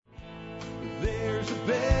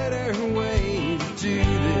better way to do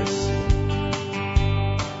this.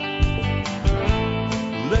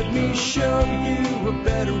 Let me show you a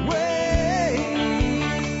better way.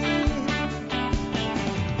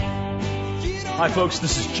 Hi, folks.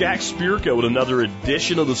 This is Jack Spirko with another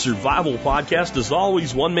edition of the Survival Podcast. As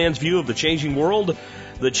always, one man's view of the changing world,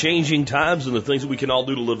 the changing times, and the things that we can all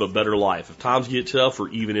do to live a better life if times get tough or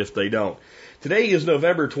even if they don't. Today is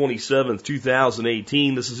November 27th,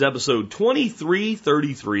 2018. This is episode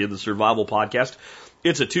 2333 of the Survival Podcast.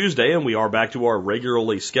 It's a Tuesday, and we are back to our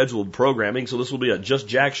regularly scheduled programming, so this will be a Just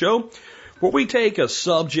Jack show where we take a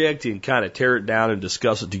subject and kind of tear it down and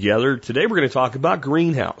discuss it together. Today we're going to talk about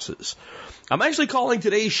greenhouses. I'm actually calling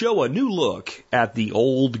today's show a new look at the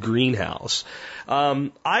old greenhouse. I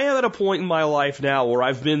am at a point in my life now where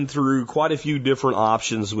I've been through quite a few different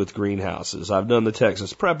options with greenhouses. I've done the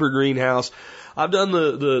Texas Prepper greenhouse. I've done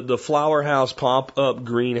the flower house pop-up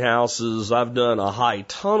greenhouses. I've done a high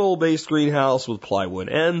tunnel-based greenhouse with plywood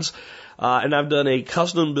ends. And I've done a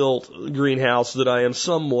custom-built greenhouse that I am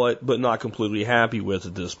somewhat but not completely happy with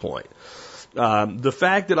at this point. The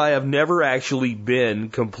fact that I have never actually been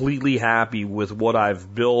completely happy with what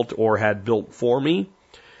I've built or had built for me,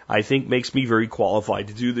 I think makes me very qualified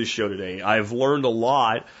to do this show today. I've learned a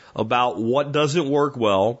lot about what doesn't work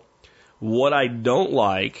well, what I don't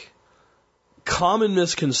like, common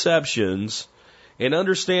misconceptions, and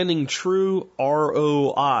understanding true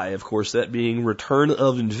ROI, of course, that being return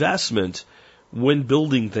of investment when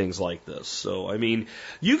building things like this. So, I mean,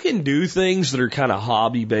 you can do things that are kind of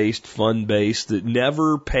hobby-based, fun-based, that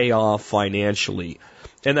never pay off financially,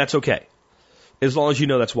 and that's okay, as long as you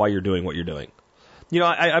know that's why you're doing what you're doing. You know,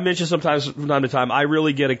 I mention sometimes from time to time, I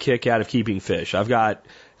really get a kick out of keeping fish. I've got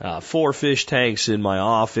 4 fish tanks in my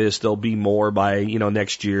office. There'll be more by,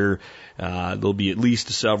 next year. There'll be at least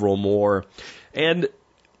several more. And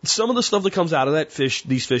some of the stuff that comes out of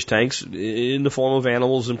these fish tanks in the form of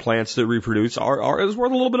animals and plants that reproduce is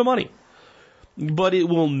worth a little bit of money. But it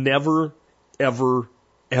will never, ever,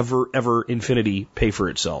 infinity pay for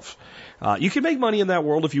itself. You can make money in that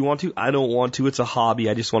world if you want to. I don't want to. It's a hobby.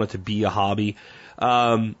 I just want it to be a hobby.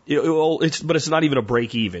 But it's not even a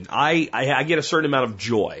break even. I get a certain amount of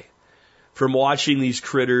joy from watching these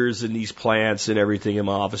critters and these plants and everything in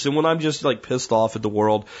my office. And when I'm just like pissed off at the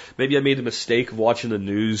world, maybe I made the mistake of watching the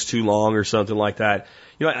news too long or something like that.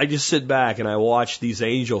 I just sit back and I watch these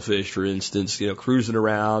angelfish, for instance, cruising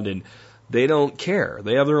around, and they don't care.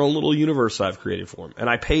 They have their own little universe I've created for them. And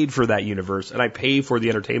I paid for that universe, and I pay for the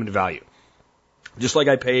entertainment value. Just like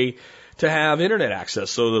I pay to have internet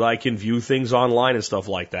access so that I can view things online and stuff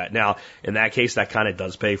like that. Now, in that case, that kind of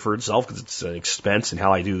does pay for itself because it's an expense in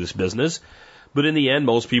how I do this business. But in the end,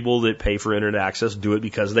 most people that pay for internet access do it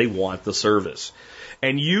because they want the service.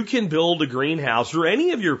 And you can build a greenhouse or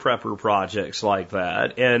any of your prepper projects like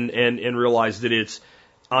that and realize that it's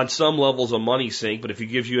on some levels a money sink, but if it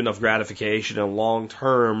gives you enough gratification and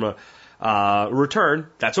long-term return,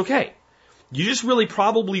 that's okay. You just really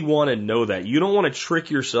probably want to know that. You don't want to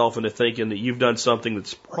trick yourself into thinking that you've done something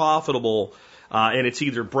that's profitable and it's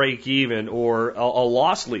either break even or a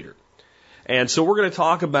loss leader. And so we're going to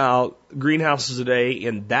talk about greenhouses today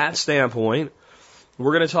in that standpoint.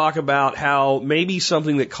 We're going to talk about how maybe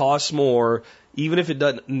something that costs more, even if it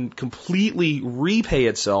doesn't completely repay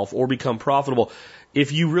itself or become profitable,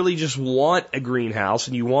 if you really just want a greenhouse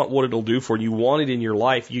and you want what it'll do for you, you want it in your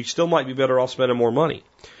life, you still might be better off spending more money.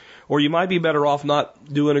 Or you might be better off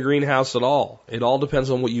not doing a greenhouse at all. It all depends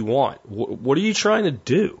on what you want. What are you trying to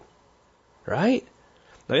do? Right?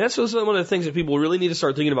 Now, that's one of the things that people really need to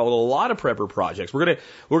start thinking about with a lot of prepper projects. We're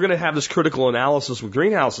gonna have this critical analysis with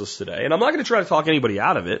greenhouses today, and I'm not going to try to talk anybody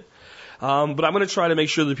out of it, but I'm going to try to make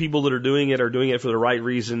sure the people that are doing it for the right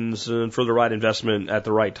reasons and for the right investment at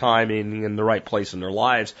the right timing and the right place in their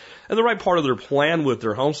lives and the right part of their plan with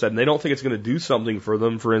their homestead. And they don't think it's going to do something for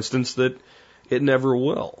them, for instance, that it never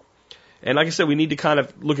will. And like I said, we need to kind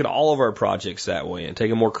of look at all of our projects that way and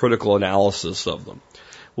take a more critical analysis of them.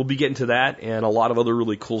 We'll be getting to that and a lot of other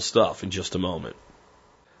really cool stuff in just a moment.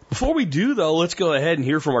 Before we do, though, let's go ahead and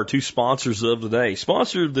hear from our 2 sponsors of the day.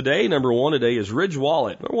 Sponsor of the day, number 1 today, is Ridge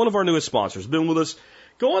Wallet. They're one of our newest sponsors. Been with us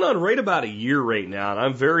going on right about a year right now, and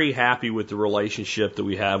I'm very happy with the relationship that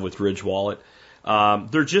we have with Ridge Wallet.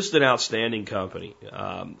 They're just an outstanding company.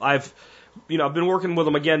 I've been working with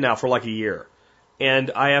them again now for like a year.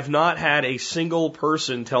 And I have not had a single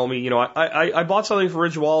person tell me, I bought something for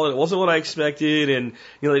Ridge Wallet, it wasn't what I expected, and,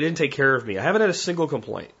 they didn't take care of me. I haven't had a single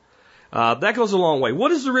complaint. That goes a long way.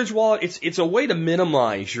 What is the Ridge Wallet? It's a way to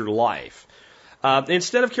minimize your life.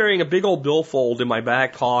 Instead of carrying a big old billfold in my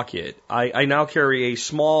back pocket, I now carry a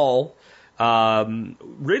small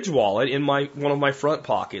Ridge wallet in one of my front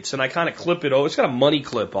pockets, and I kind of clip it over. It's got a money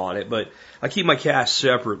clip on it, but I keep my cash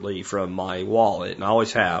separately from my wallet, and I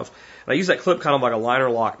always have. And I use that clip kind of like a liner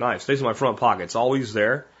lock knife. It stays in my front pocket. It's always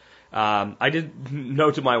there. I did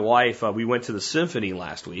note to my wife, we went to the symphony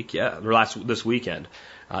last week, this weekend.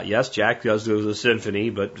 Yes, Jack does go to the symphony,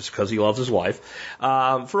 but just because he loves his wife,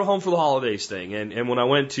 for a home for the holidays thing. And when I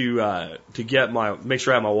went to make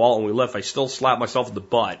sure I had my wallet when we left, I still slap myself in the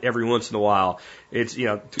butt every once in a while. It's,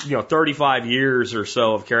 35 years or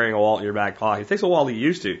so of carrying a wallet in your back pocket. It takes a while to get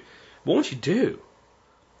used to. But once you do,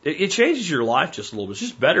 it changes your life just a little bit. It's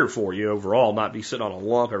just better for you overall, not be sitting on a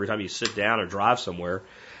lump every time you sit down or drive somewhere.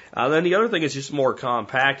 Then the other thing is just more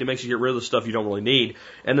compact. It makes you get rid of the stuff you don't really need.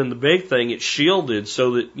 And then the big thing, it's shielded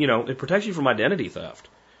so that, it protects you from identity theft.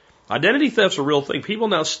 Identity theft's a real thing. People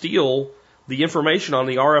now steal the information on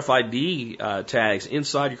the RFID tags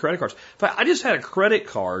inside your credit cards. In fact, I just had a credit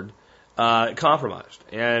card compromised.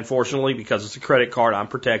 And fortunately, because it's a credit card, I'm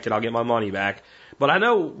protected. I'll get my money back. But I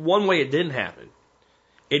know one way it didn't happen.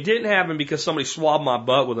 It didn't happen because somebody swabbed my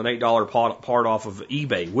butt with an $8 part off of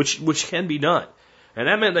eBay, which can be done. And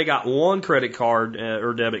that meant they got one credit card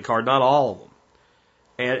or debit card, not all of them.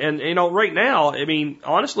 And right now,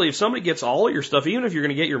 honestly, if somebody gets all of your stuff, even if you're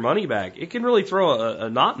going to get your money back, it can really throw a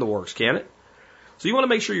knot in the works, can it? So you want to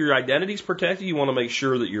make sure your identity's protected. You want to make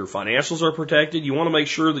sure that your financials are protected. You want to make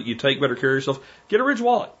sure that you take better care of yourself. Get a Ridge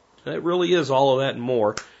wallet. It really is all of that and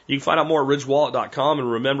more. You can find out more at ridgewallet.com.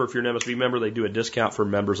 And remember, if you're an MSB member, they do a discount for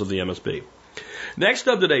members of the MSB. Next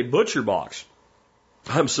up today, Butcher Box.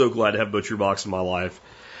 I'm so glad to have Butcher Box in my life.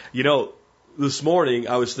 This morning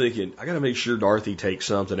I was thinking, I got to make sure Dorothy takes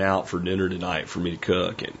something out for dinner tonight for me to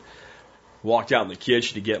cook. And walked out in the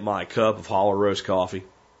kitchen to get my cup of hollow roast coffee.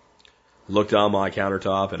 Looked on my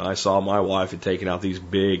countertop and I saw my wife had taken out these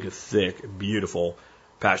big, thick, beautiful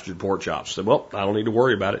pastured pork chops. I said, well, I don't need to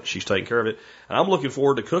worry about it. She's taking care of it. And I'm looking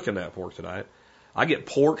forward to cooking that pork tonight. I get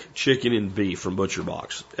pork, chicken, and beef from Butcher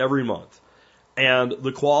Box every month. And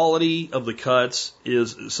the quality of the cuts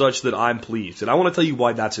is such that I'm pleased. And I want to tell you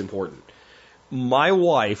why that's important. My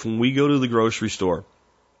wife, when we go to the grocery store,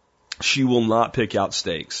 she will not pick out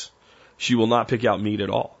steaks. She will not pick out meat at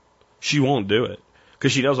all. She won't do it.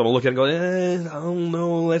 Because she knows I'm going to look at it and go, I don't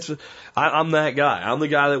know. I'm that guy. I'm the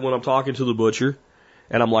guy that when I'm talking to the butcher,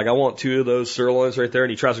 and I'm like, I want 2 of those sirloins right there. And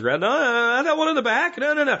he tries to grab, no, that one in the back.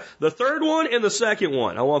 No. The third one and the second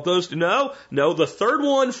one. I want those 2. No, the third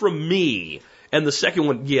one from me. And the second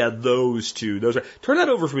one, yeah, those 2. Turn that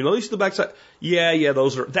over for me. Let me see the back side. Yeah,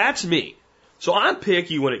 that's me. So I'm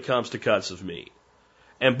picky when it comes to cuts of meat.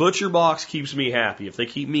 And Butcher Box keeps me happy. If they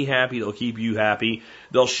keep me happy, they'll keep you happy.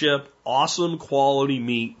 They'll ship awesome quality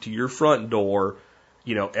meat to your front door,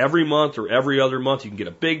 every month or every other month. You can get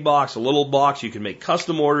a big box, a little box. You can make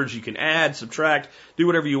custom orders. You can add, subtract, do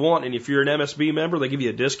whatever you want. And if you're an MSB member, they give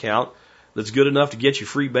you a discount that's good enough to get you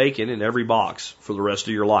free bacon in every box for the rest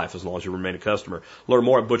of your life, as long as you remain a customer. Learn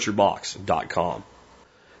more at butcherbox.com.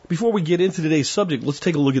 Before we get into today's subject, let's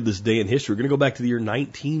take a look at this day in history. We're going to go back to the year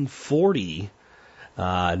 1940.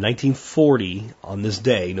 1940 on this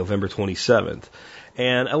day, November 27th.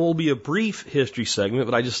 And it will be a brief history segment,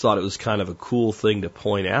 but I just thought it was kind of a cool thing to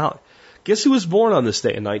point out. Guess who was born on this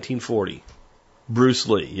day in 1940? Bruce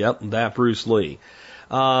Lee. Yep, that Bruce Lee.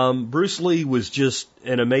 Bruce Lee was just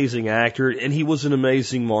an amazing actor, and he was an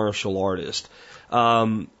amazing martial artist.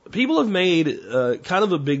 People have made kind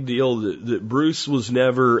of a big deal that Bruce was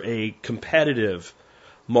never a competitive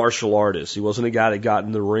martial artist. He wasn't a guy that got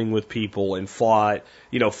in the ring with people and fought,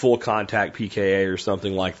 full contact PKA or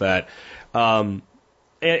something like that. And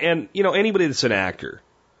anybody that's an actor,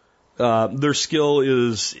 their skill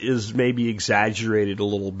is maybe exaggerated a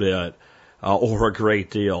little bit, or a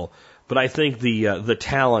great deal. But I think the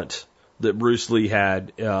talent that Bruce Lee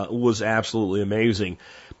had was absolutely amazing.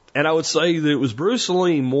 And I would say that it was Bruce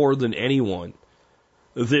Lee more than anyone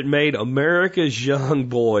that made America's young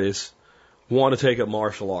boys want to take up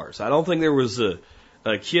martial arts. I don't think there was a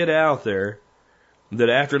kid out there that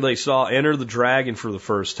after they saw Enter the Dragon for the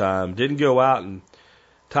first time didn't go out and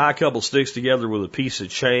tie a couple sticks together with a piece of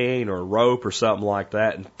chain or rope or something like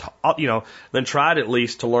that and, then tried at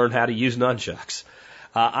least to learn how to use nunchucks.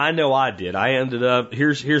 I know I did. I ended up,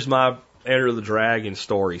 here's my Enter the Dragon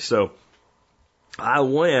story. So I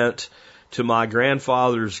went to my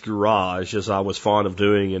grandfather's garage, as I was fond of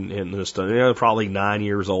doing in this time, probably 9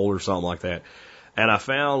 years old or something like that. And I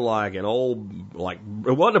found like an old,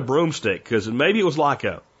 it wasn't a broomstick, because maybe it was like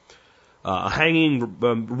a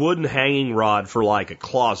wooden hanging rod for like a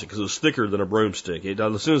closet, because it was thicker than a broomstick.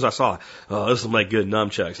 As soon as I saw, this will make good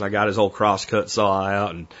nunchucks, and I got his old crosscut saw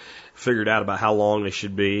out and figured out about how long they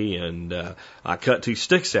should be, and I cut 2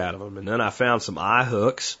 sticks out of them. And then I found some eye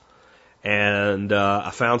hooks, and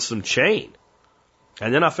I found some chain.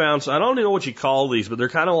 And then I found, I don't even know what you call these, but they're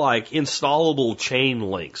kind of like installable chain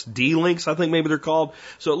links. D-links, I think maybe they're called.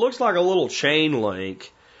 So it looks like a little chain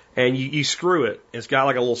link, and you screw it. It's got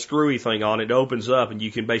like a little screwy thing on it. It opens up, and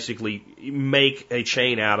you can basically make a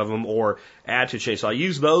chain out of them or add to a chain. So I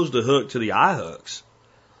use those to hook to the eye hooks.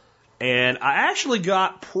 And I actually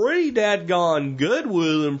got pretty dadgone good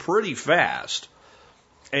with them pretty fast.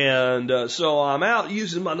 And so I'm out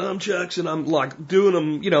using my nunchucks, and I'm like doing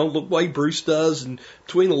them, the way Bruce does, and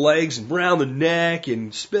between the legs and around the neck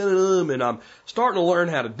and spinning them, and I'm starting to learn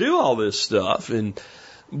how to do all this stuff.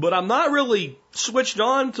 But I'm not really switched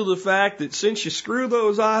on to the fact that since you screw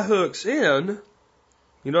those eye hooks in,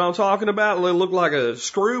 you know what I'm talking about? They look like a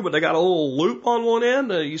screw, but they got a little loop on one end.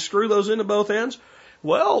 You screw those into both ends.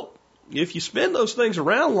 Well, if you spin those things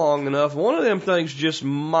around long enough, one of them things just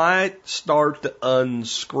might start to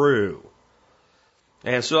unscrew.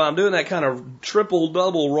 And so I'm doing that kind of triple,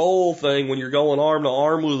 double roll thing when you're going arm to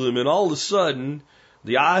arm with them, and all of a sudden,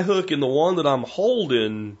 the eye hook in the one that I'm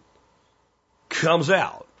holding comes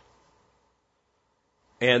out.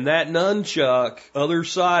 And that nunchuck, other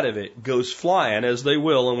side of it, goes flying, as they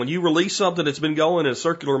will. And when you release something that's been going in a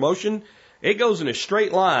circular motion, it goes in a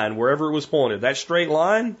straight line wherever it was pointed. That straight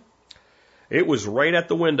line, it was right at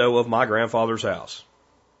the window of my grandfather's house.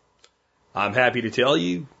 I'm happy to tell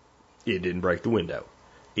you, it didn't break the window.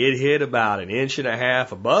 It hit about 1.5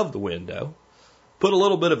 inches above the window, put a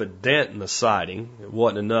little bit of a dent in the siding. It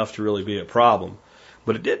wasn't enough to really be a problem.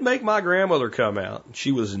 But it did make my grandmother come out.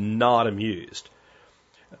 She was not amused.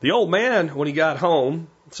 The old man, when he got home,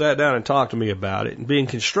 sat down and talked to me about it. And being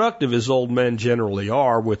constructive as old men generally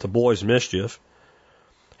are with the boy's mischief,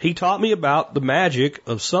 he taught me about the magic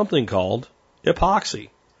of something called epoxy.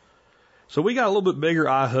 So we got a little bit bigger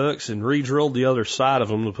eye hooks and re-drilled the other side of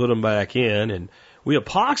them to put them back in, and we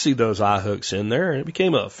epoxied those eye hooks in there, and it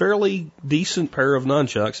became a fairly decent pair of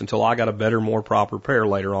nunchucks until I got a better, more proper pair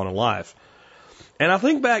later on in life. And I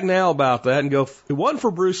think back now about that and go, if it wasn't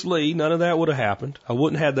for Bruce Lee, none of that would have happened. I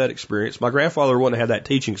wouldn't have had that experience. My grandfather wouldn't have had that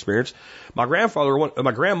teaching experience. My grandmother wouldn't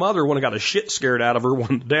have got a shit scared out of her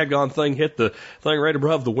when the daggone thing hit the thing right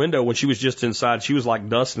above the window when she was just inside. She was like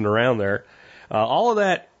dusting around there. All of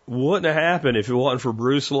that wouldn't have happened if it wasn't for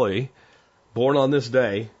Bruce Lee, born on this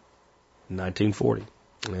day, 1940,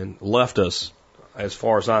 and left us, as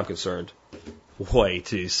far as I'm concerned, way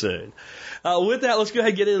too soon. With that, let's go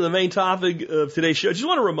ahead and get into the main topic of today's show. I just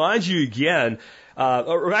want to remind you again,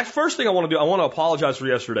 first thing I want to do, I want to apologize for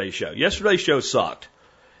yesterday's show. Yesterday's show sucked.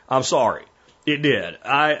 I'm sorry. It did.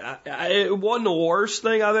 It wasn't the worst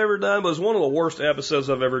thing I've ever done, but it was one of the worst episodes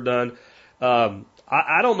I've ever done.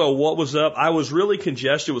 I don't know what was up. I was really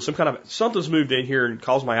congested with something's moved in here and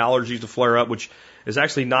caused my allergies to flare up, which is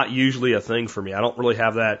actually not usually a thing for me. I don't really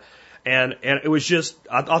have that. And it was just,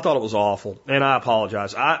 I thought it was awful, and I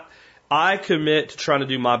apologize. I commit to trying to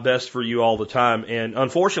do my best for you all the time, and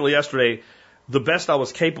unfortunately yesterday, the best I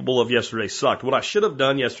was capable of yesterday sucked. What I should have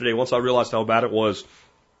done yesterday, once I realized how bad it was,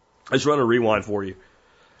 is run a rewind for you.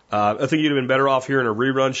 I think you'd have been better off hearing a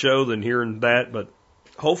rerun show than hearing that, but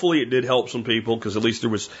hopefully it did help some people, because at least there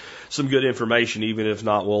was some good information, even if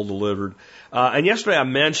not well delivered. And yesterday I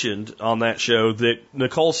mentioned on that show that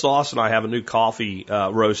Nicole Sauce and I have a new coffee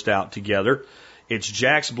roast out together. It's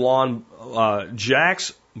Jack's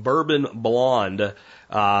Bourbon Blonde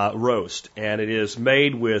roast, and it is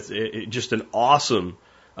made with just an awesome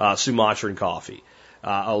Sumatran coffee.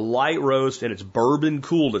 A light roast, and it's bourbon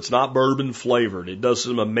cooled. It's not bourbon flavored. It does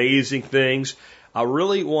some amazing things. I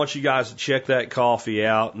really want you guys to check that coffee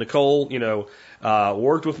out. Nicole,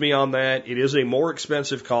 worked with me on that. It is a more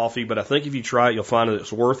expensive coffee, but I think if you try it, you'll find that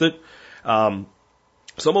it's worth it. Some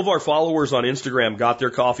of our followers on Instagram got their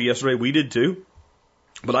coffee yesterday. We did too.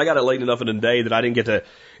 But I got it late enough in the day that I didn't get to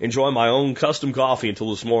enjoy my own custom coffee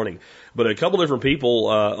until this morning. But a couple different people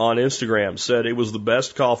on Instagram said it was the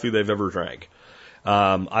best coffee they've ever drank.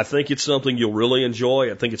 I think it's something you'll really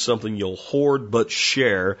enjoy. I think it's something you'll hoard but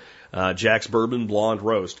share. Jack's Bourbon Blonde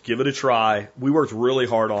Roast. Give it a try. We worked really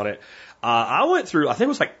hard on it. I went through, I think it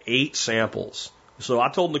was like 8 samples. So I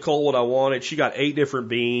told Nicole what I wanted. She got 8 different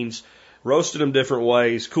beans, roasted them different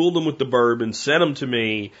ways, cooled them with the bourbon, sent them to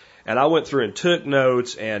me, and I went through and took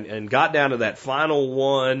notes and got down to that final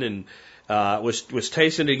one and was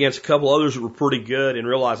tasting it against a couple others that were pretty good and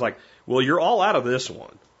realized, well, you're all out of this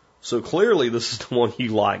one. So clearly this is the one you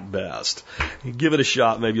like best. Give it a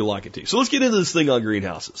shot, maybe you'll like it too. So let's get into this thing on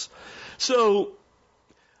greenhouses. So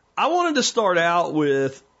I wanted to start out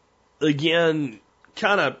with, again,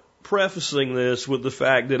 kind of prefacing this with the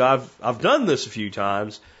fact that I've done this a few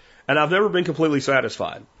times, and I've never been completely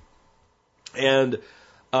satisfied. And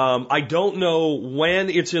I don't know when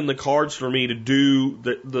it's in the cards for me to do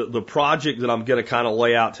the project that I'm going to kind of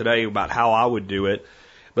lay out today about how I would do it.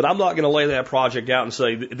 But I'm not going to lay that project out and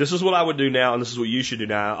say, this is what I would do now and this is what you should do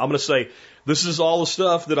now. I'm going to say, this is all the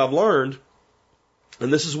stuff that I've learned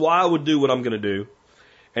and this is why I would do what I'm going to do.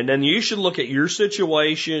 And then you should look at your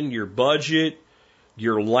situation, your budget,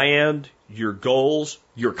 your land, your goals,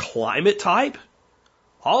 your climate type,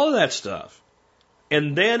 all of that stuff.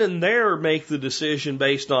 And then and there make the decision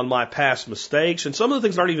based on my past mistakes. And some of the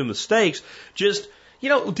things aren't even mistakes. Just,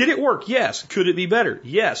 did it work? Yes. Could it be better?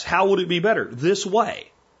 Yes. How would it be better? This way.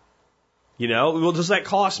 Well, does that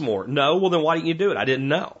cost more? No. Well, then why didn't you do it? I didn't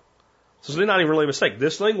know. So it's not even really a mistake.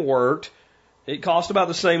 This thing worked. It cost about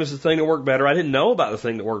the same as the thing that worked better. I didn't know about the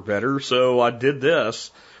thing that worked better, so I did this.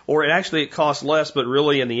 Or it cost less, but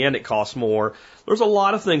really in the end it cost more. There's a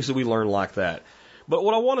lot of things that we learn like that. But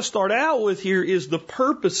what I want to start out with here is the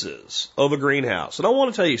purposes of a greenhouse. And I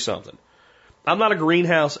want to tell you something. I'm not a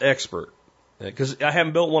greenhouse expert because I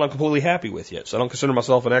haven't built one I'm completely happy with yet, so I don't consider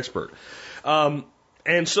myself an expert.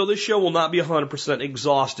 And so this show will not be 100%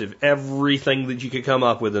 exhaustive, everything that you could come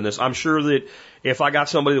up with in this. I'm sure that if I got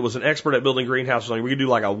somebody that was an expert at building greenhouses, we could do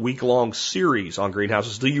like a week-long series on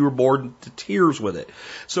greenhouses till you were bored to tears with it.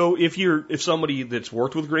 So if somebody that's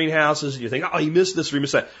worked with greenhouses and you think, oh, you missed this or you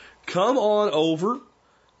missed that, come on over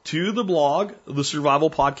to the blog,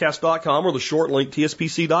 thesurvivalpodcast.com or the short link,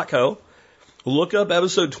 tspc.co. Look up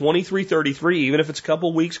episode 2333, even if it's a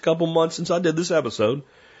couple weeks, couple months since I did this episode.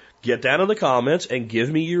 Get down in the comments and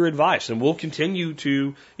give me your advice. And we'll continue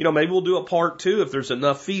to, maybe we'll do a part 2 if there's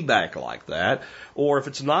enough feedback like that. Or if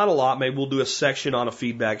it's not a lot, maybe we'll do a section on a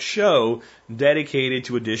feedback show dedicated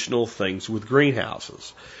to additional things with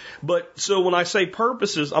greenhouses. But so when I say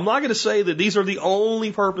purposes, I'm not going to say that these are the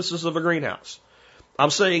only purposes of a greenhouse. I'm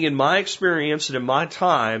saying in my experience and in my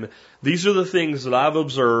time, these are the things that I've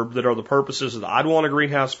observed that are the purposes that I'd want a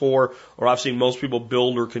greenhouse for, or I've seen most people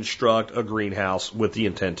build or construct a greenhouse with the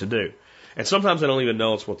intent to do. And sometimes I don't even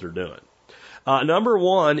know it's what they're doing. Number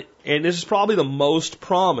one, and this is probably the most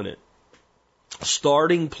prominent,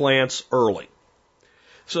 starting plants early.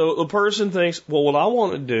 So the person thinks, well, what I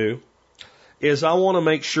want to do is I want to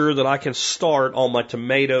make sure that I can start all my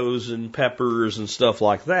tomatoes and peppers and stuff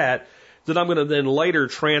like that I'm going to then later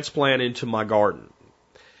transplant into my garden.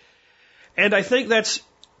 And I think that's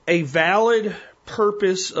a valid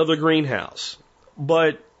purpose of a greenhouse.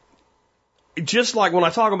 But just like when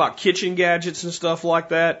I talk about kitchen gadgets and stuff like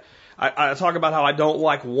that, I talk about how I don't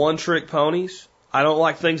like one-trick ponies. I don't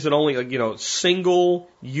like things that only,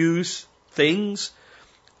 single-use things.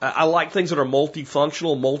 I like things that are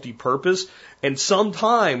multifunctional, multi-purpose. And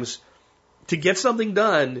sometimes, to get something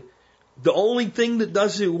done, the only thing that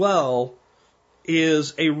does it well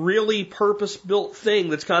is a really purpose-built thing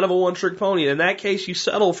that's kind of a one-trick pony. In that case, you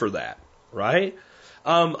settle for that, right?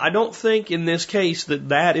 I don't think in this case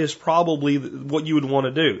that is probably what you would want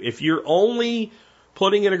to do. If you're only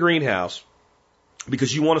putting in a greenhouse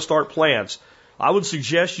because you want to start plants, I would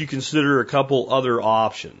suggest you consider a couple other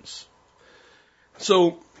options.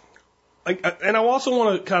 So, and I also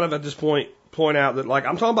want to kind of at this point out that,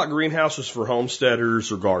 I'm talking about greenhouses for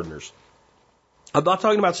homesteaders or gardeners. I'm not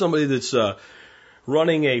talking about somebody that's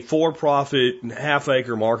running a for-profit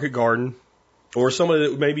half-acre market garden, or somebody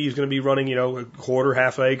that maybe is going to be running, a quarter,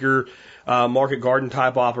 half-acre market garden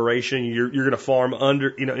type operation. You're going to farm under,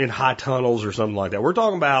 in high tunnels or something like that. We're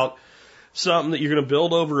talking about something that you're going to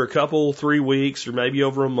build over a couple, 3 weeks, or maybe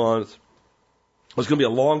over a month. It's going to be a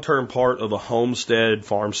long-term part of a homestead,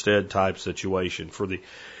 farmstead type situation for the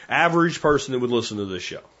average person that would listen to this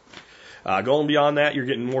show. Going beyond that, you're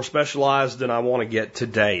getting more specialized than I want to get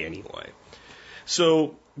today anyway.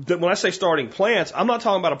 So when I say starting plants, I'm not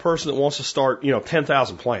talking about a person that wants to start,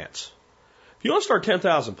 10,000 plants. If you want to start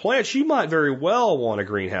 10,000 plants, you might very well want a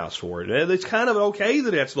greenhouse for it. It's kind of okay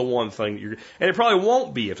that that's the one thing that and it probably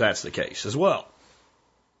won't be if that's the case as well.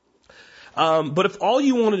 But if all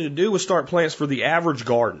you wanted to do was start plants for the average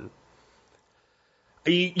garden,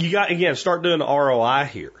 you got, again, start doing the ROI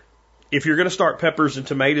here. If you're going to start peppers and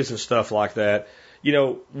tomatoes and stuff like that,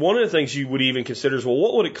 one of the things you would even consider is, well,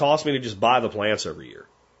 what would it cost me to just buy the plants every year?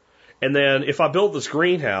 And then if I build this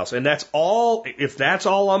greenhouse and if that's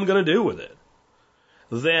all I'm going to do with it,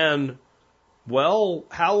 then, well,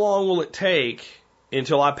 how long will it take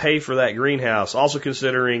until I pay for that greenhouse? Also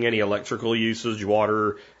considering any electrical usage,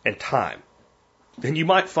 water, and time. And you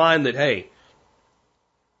might find that, hey,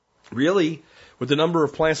 really, with the number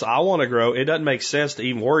of plants I want to grow, it doesn't make sense to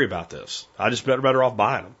even worry about this. I just better off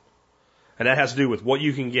buying them. And that has to do with what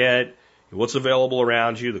you can get, what's available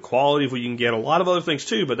around you, the quality of what you can get, a lot of other things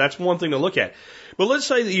too, but that's one thing to look at. But let's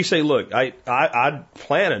say that you say, look, I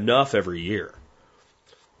plant enough every year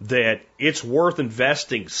that it's worth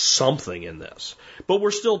investing something in this. But we're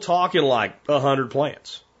still talking like 100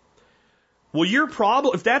 plants. Well,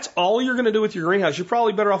 if that's all you're going to do with your greenhouse, you're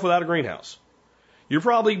probably better off without a greenhouse. You're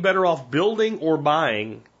probably better off building or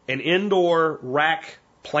buying an indoor rack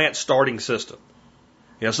plant starting system.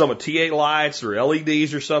 You know, some with T8 lights or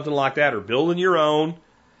LEDs or something like that, or building your own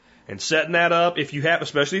and setting that up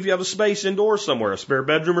especially if you have a space indoors somewhere, a spare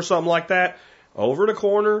bedroom or something like that, over in a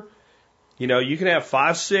corner. You know, you can have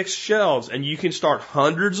 5, 6 shelves and you can start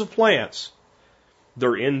hundreds of plants.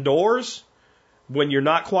 They're indoors when you're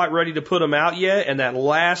not quite ready to put them out yet, and that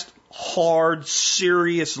last hard,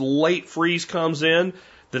 serious late freeze comes in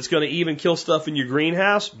that's going to even kill stuff in your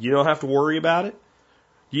greenhouse. You don't have to worry about it.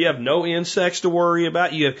 You have no insects to worry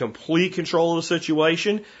about. You have complete control of the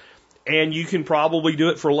situation, and you can probably do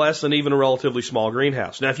it for less than even a relatively small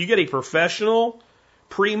greenhouse. Now, if you get a professional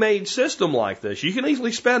pre-made system like this, you can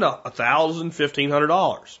easily spend $1,000,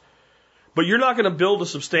 $1,500. But you're not going to build a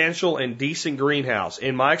substantial and decent greenhouse,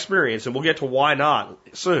 in my experience, and we'll get to why not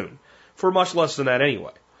soon, for much less than that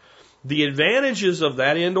anyway. The advantages of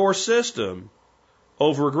that indoor system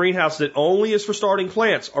over a greenhouse that only is for starting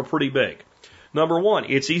plants are pretty big. Number one,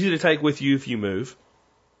 it's easy to take with you if you move.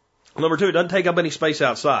 Number two, it doesn't take up any space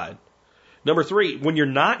outside. Number three, when you're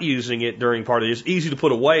not using it during part of it, it's easy to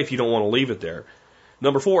put away if you don't want to leave it there.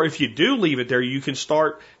 Number four, if you do leave it there, you can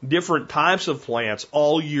start different types of plants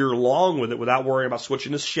all year long with it without worrying about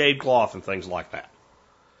switching to shade cloth and things like that.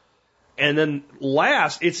 And then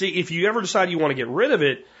last, if you ever decide you want to get rid of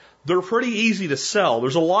it, they're pretty easy to sell.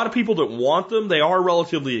 There's a lot of people that want them. They are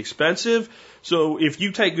relatively expensive. So if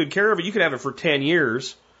you take good care of it, you can have it for 10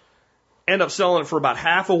 years, end up selling it for about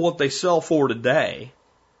half of what they sell for today,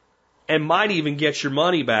 and might even get your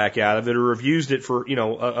money back out of it, or have used it for,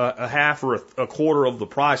 a half or a quarter of the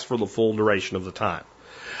price for the full duration of the time.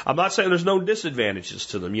 I'm not saying there's no disadvantages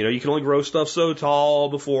to them. You can only grow stuff so tall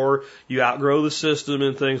before you outgrow the system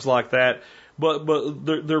and things like that. But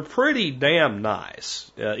they're pretty damn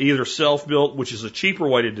nice. Either self-built, which is a cheaper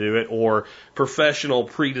way to do it, or professional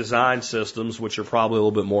pre-designed systems, which are probably a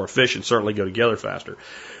little bit more efficient, certainly go together faster.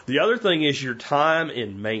 The other thing is your time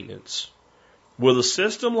in maintenance. With a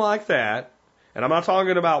system like that, and I'm not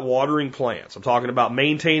talking about watering plants, I'm talking about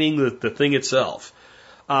maintaining the thing itself.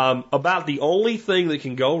 About the only thing that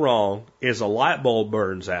can go wrong is a light bulb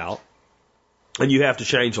burns out, and you have to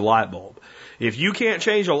change a light bulb. If you can't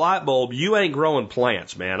change a light bulb, you ain't growing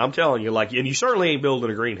plants, man. I'm telling you, and you certainly ain't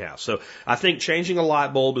building a greenhouse. So I think changing a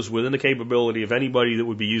light bulb is within the capability of anybody that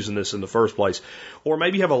would be using this in the first place. Or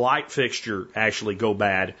maybe have a light fixture actually go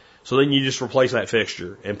bad, so then you just replace that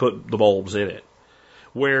fixture and put the bulbs in it.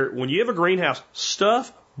 Where when you have a greenhouse,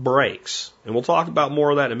 stuff breaks. And we'll talk about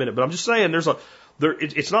more of that in a minute. But I'm just saying,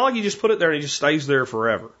 it's not like you just put it there and it just stays there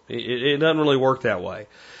forever. It doesn't really work that way.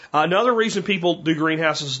 Another reason people do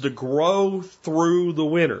greenhouses is to grow through the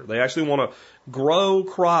winter. They actually want to grow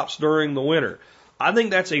crops during the winter. I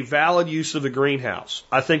think that's a valid use of the greenhouse.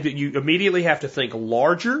 I think that you immediately have to think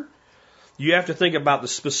larger. You have to think about the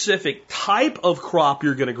specific type of crop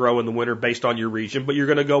you're going to grow in the winter based on your region, but you're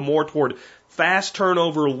going to go more toward fast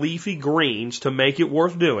turnover leafy greens to make it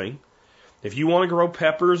worth doing. If you want to grow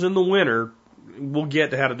peppers in the winter, we'll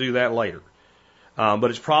get to how to do that later.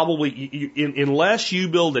 But it's probably, unless you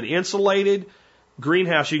build an insulated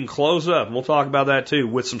greenhouse you can close up, and we'll talk about that too,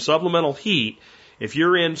 with some supplemental heat. If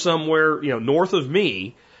you're in somewhere, north of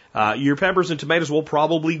me, your peppers and tomatoes will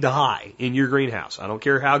probably die in your greenhouse. I don't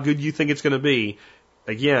care how good you think it's going to be.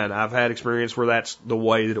 Again, I've had experience where that's the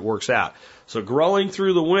way that it works out. So growing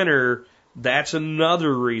through the winter, that's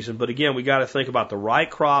another reason. But again, we got to think about the right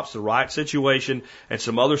crops, the right situation, and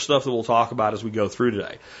some other stuff that we'll talk about as we go through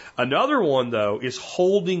today. Another one, though, is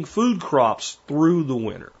holding food crops through the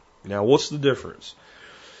winter. Now, what's the difference?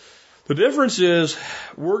 The difference is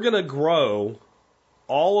we're going to grow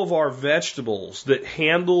all of our vegetables that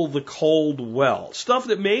handle the cold well. Stuff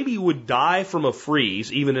that maybe would die from a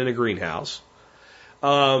freeze, even in a greenhouse,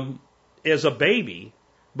 as a baby,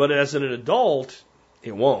 but as an adult,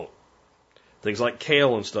 it won't. Things like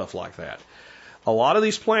kale and stuff like that. A lot of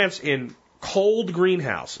these plants in cold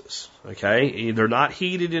greenhouses, okay, they're not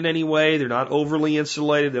heated in any way, they're not overly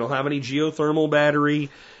insulated, they don't have any geothermal battery,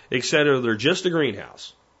 etc. They're just a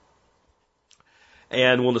greenhouse.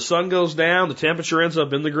 And when the sun goes down, the temperature ends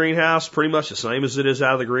up in the greenhouse pretty much the same as it is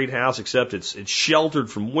out of the greenhouse, except it's sheltered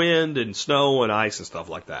from wind and snow and ice and stuff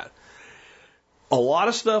like that. A lot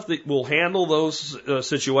of stuff that will handle those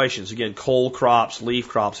situations, again, cold crops, leaf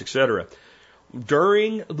crops, etc.,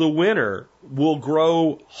 during the winter will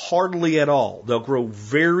grow hardly at all. They'll grow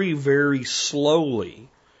very, very slowly,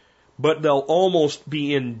 but they'll almost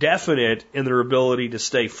be indefinite in their ability to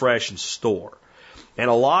stay fresh and store. And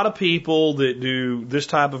a lot of people that do this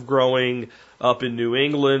type of growing up in New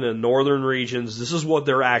England and northern regions, this is what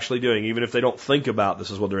they're actually doing, even if they don't think about this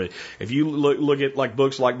is what they're doing. If you look at like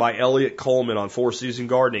books like by Elliot Coleman on 4-season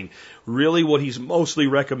gardening, really what he's mostly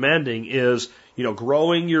recommending is,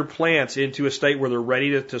 growing your plants into a state where they're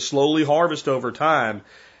ready to slowly harvest over time.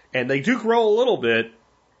 And they do grow a little bit,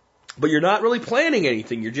 but you're not really planting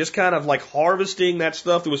anything. You're just kind of like harvesting that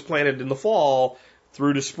stuff that was planted in the fall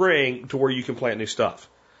through to spring to where you can plant new stuff.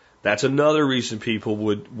 That's another reason people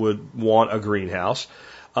would want a greenhouse.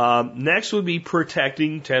 Next would be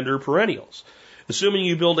protecting tender perennials. Assuming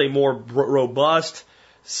you build a more robust,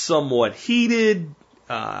 somewhat heated,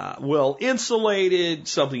 well insulated,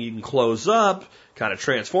 something you can close up, kind of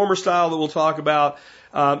transformer style that we'll talk about,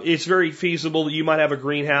 it's very feasible that you might have a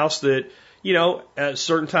greenhouse that, at a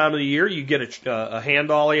certain time of the year, you get a hand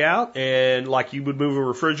dolly out, and like you would move a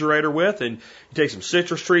refrigerator with, and you take some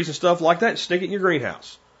citrus trees and stuff like that and stick it in your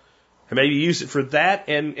greenhouse. And maybe use it for that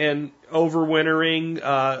and overwintering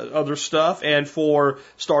other stuff and for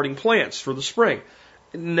starting plants for the spring.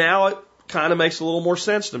 Now it kind of makes a little more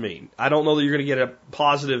sense to me. I don't know that you're going to get a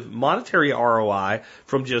positive monetary ROI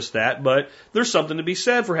from just that, but there's something to be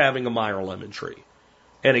said for having a Meyer lemon tree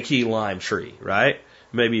and a key lime tree, right?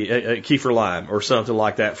 Maybe a Kiefer lime or something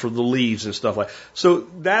like that for the leaves and stuff like that. So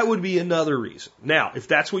that would be another reason. Now, if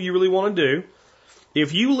that's what you really want to do,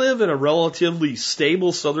 if you live in a relatively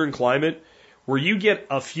stable southern climate where you get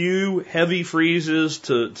a few heavy freezes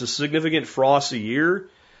to significant frosts a year,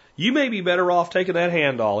 you may be better off taking that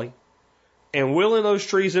hand dolly and wheeling those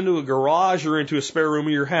trees into a garage or into a spare room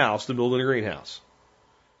of your house than building a greenhouse.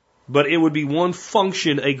 But it would be one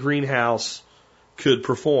function a greenhouse could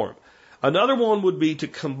perform. Another one would be to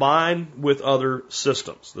combine with other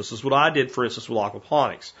systems. This is what I did, for instance, with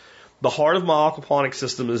aquaponics. The heart of my aquaponics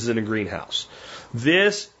system is in a greenhouse.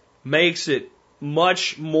 This makes it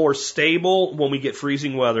much more stable when we get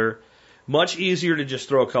freezing weather, much easier to just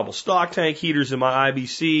throw a couple stock tank heaters in my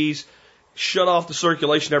IBCs, shut off the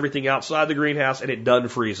circulation, everything outside the greenhouse, and it doesn't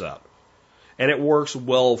freeze up. And it works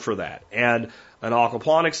well for that. And an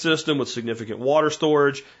aquaponics system with significant water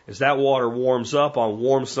storage, as that water warms up on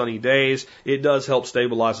warm, sunny days, it does help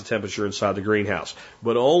stabilize the temperature inside the greenhouse,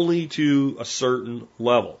 but only to a certain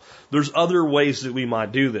level. There's other ways that we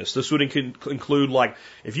might do this. This would include, like,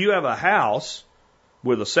 if you have a house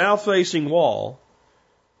with a south-facing wall,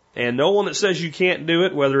 and no one that says you can't do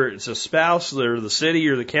it, whether it's a spouse or the city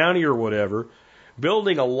or the county or whatever,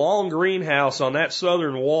 building a long greenhouse on that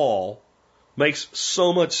southern wall makes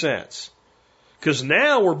so much sense. Because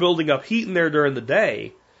now we're building up heat in there during the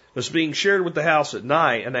day that's being shared with the house at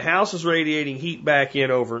night, and the house is radiating heat back in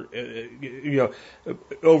over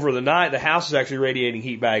the night. The house is actually radiating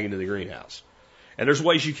heat back into the greenhouse. And there's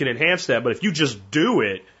ways you can enhance that, but if you just do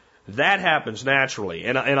it, that happens naturally.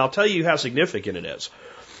 And I'll tell you how significant it is.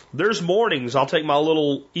 There's mornings I'll take my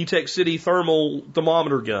little E-Tech City thermal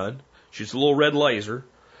thermometer gun, shoots a little red laser,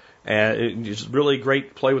 and it's really great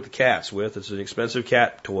to play with the cats with. It's an expensive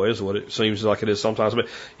cat toy, is what it seems like it is sometimes. But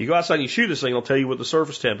you go outside and you shoot this thing, it'll tell you what the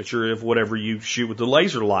surface temperature of whatever you shoot with the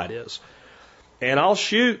laser light is. And I'll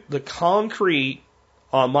shoot the concrete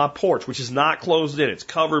on my porch, which is not closed in. It's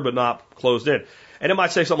covered but not closed in. And it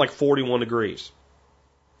might say something like 41 degrees.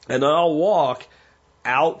 And then I'll walk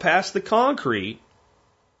out past the concrete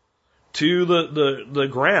to the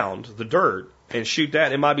ground, the dirt, and shoot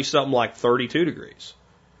that. It might be something like 32 degrees.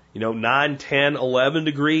 9, 10, 11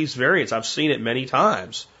 degrees variance. I've seen it many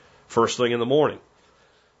times first thing in the morning.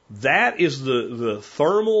 That is the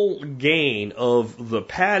thermal gain of the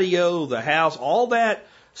patio, the house, all that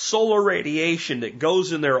solar radiation that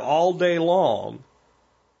goes in there all day long,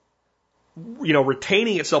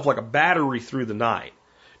 retaining itself like a battery through the night.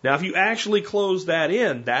 Now, if you actually close that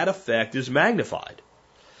in, that effect is magnified.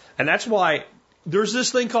 And that's why there's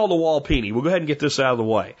this thing called a wall peony. We'll go ahead and get this out of the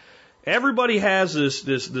way. Everybody has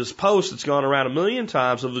this post that's gone around a million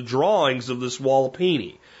times of the drawings of this wall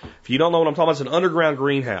peony. If you don't know what I'm talking about, it's an underground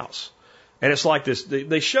greenhouse. And it's like this,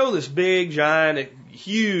 they show this big, giant,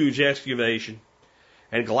 huge excavation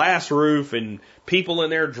and glass roof and people in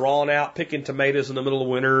there drawing out, picking tomatoes in the middle of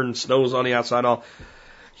winter and snow's on the outside and all.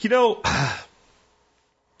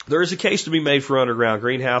 There is a case to be made for underground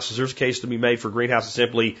greenhouses. There's a case to be made for greenhouses that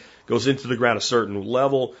simply goes into the ground a certain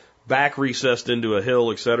level, back recessed into a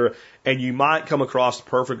hill, etc. And you might come across the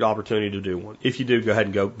perfect opportunity to do one. If you do, go ahead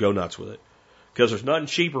and go nuts with it. Because there's nothing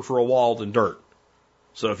cheaper for a wall than dirt.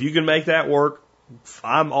 So if you can make that work,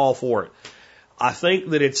 I'm all for it. I think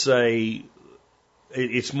that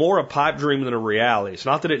it's more a pipe dream than a reality. It's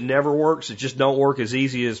not that it never works. It just don't work as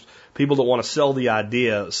easy as people that want to sell the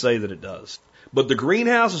idea say that it does. But the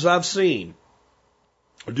greenhouses I've seen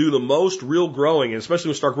do the most real growing, and especially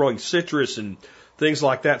when we start growing citrus and things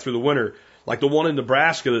like that through the winter, like the one in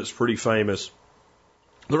Nebraska that's pretty famous,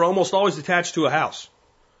 they're almost always attached to a house.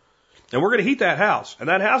 And we're going to heat that house, and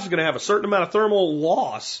that house is going to have a certain amount of thermal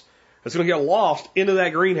loss that's going to get lost into that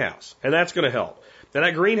greenhouse, and that's going to help. And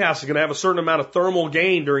that greenhouse is going to have a certain amount of thermal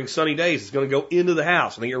gain during sunny days. It's going to go into the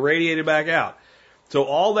house and then get radiated back out. So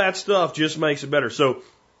all that stuff just makes it better. So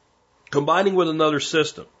combining with another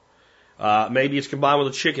system, maybe it's combined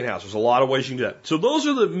with a chicken house. There's a lot of ways you can do that. So those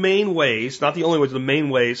are the main ways, not the only ways, the main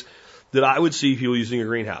ways that I would see people using a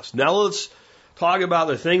greenhouse. Now let's talk about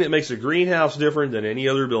the thing that makes a greenhouse different than any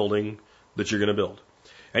other building that you're going to build.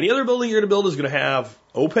 Any other building you're going to build is going to have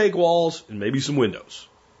opaque walls and maybe some windows,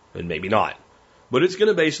 and maybe not. But it's going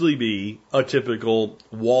to basically be a typical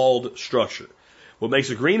walled structure. What makes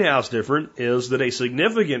a greenhouse different is that a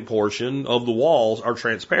significant portion of the walls are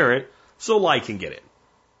transparent, so light can get in.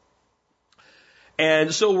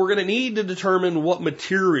 And so we're going to need to determine what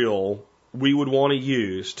material we would want to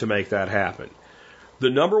use to make that happen. The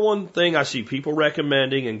number one thing I see people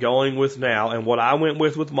recommending and going with now, and what I went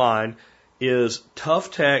with mine, is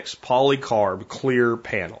Tough Tex polycarb clear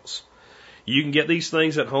panels. You can get these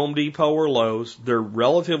things at Home Depot or Lowe's. They're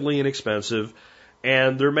relatively inexpensive,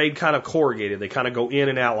 and they're made kind of corrugated. They kind of go in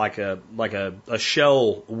and out like a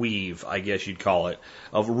shell weave, I guess you'd call it,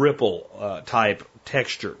 of ripple type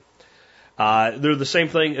texture. They're the same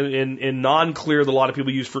thing in non-clear that a lot of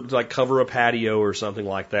people use for like cover a patio or something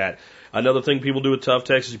like that. Another thing people do with Tough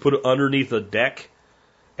Tex is you put it underneath a deck,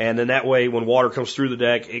 and then that way when water comes through the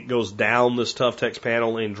deck, it goes down this Tough Tex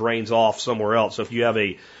panel and drains off somewhere else. So if you have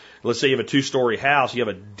let's say you have a 2-story house, you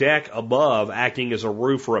have a deck above acting as a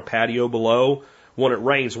roof or a patio below. When it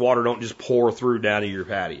rains, water don't just pour through down to your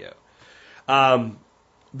patio.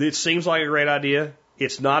 It seems like a great idea.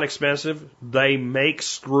 It's not expensive. They make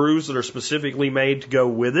screws that are specifically made to go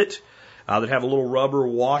with it, that have a little rubber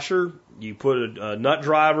washer. You put a nut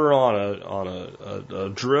driver on a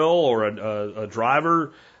drill or a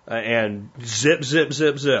driver, and zip, zip,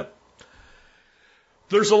 zip, zip.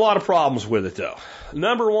 There's a lot of problems with it, though.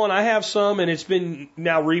 Number one, I have some, and it's been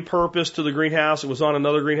now repurposed to the greenhouse. It was on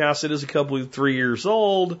another greenhouse. It is a couple of 3 years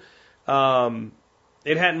old.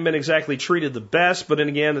 It hadn't been exactly treated the best, but then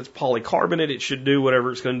again, it's polycarbonate. It should do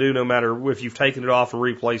whatever it's going to do, no matter if you've taken it off and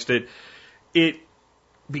replaced it. It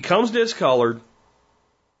becomes discolored.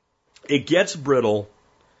 It gets brittle.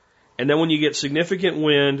 And then when you get significant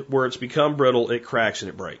wind where it's become brittle, it cracks and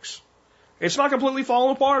it breaks. It's not completely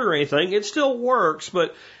falling apart or anything. It still works,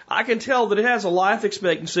 but I can tell that it has a life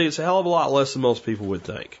expectancy. It's a hell of a lot less than most people would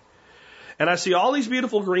think. And I see all these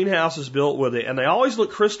beautiful greenhouses built with it, and they always look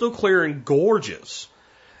crystal clear and gorgeous.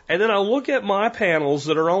 And then I look at my panels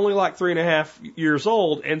that are only like 3.5 years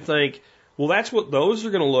old and think, well, that's what those are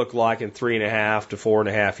going to look like in 3.5 to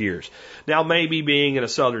 4.5 years. Now, maybe being in a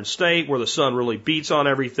southern state where the sun really beats on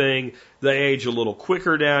everything, they age a little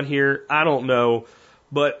quicker down here. I don't know.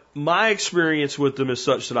 But my experience with them is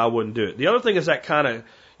such that I wouldn't do it. The other thing is that kind of,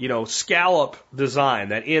 scallop design,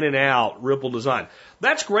 that in and out ripple design.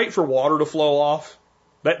 That's great for water to flow off.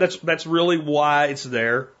 That's really why it's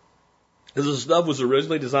there. Because the stuff was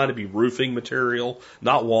originally designed to be roofing material,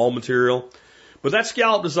 not wall material. But that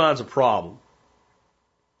scallop design's a problem.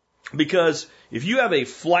 Because if you have a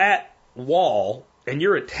flat wall and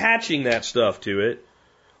you're attaching that stuff to it,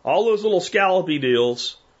 all those little scallopy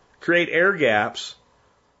deals create air gaps.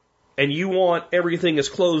 And you want everything as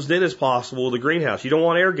closed in as possible with a greenhouse. You don't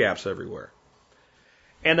want air gaps everywhere.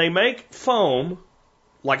 And they make foam,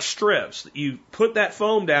 like strips. You put that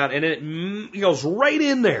foam down and it goes right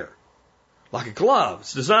in there, like a glove.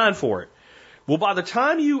 It's designed for it. Well, by the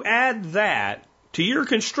time you add that to your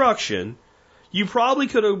construction, you probably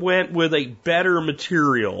could have went with a better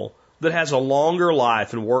material that has a longer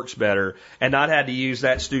life and works better and not had to use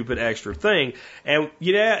that stupid extra thing. And,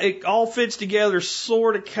 it all fits together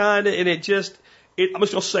sort of, kind of, and I'm just going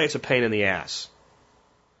to say it's a pain in the ass.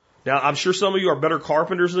 Now, I'm sure some of you are better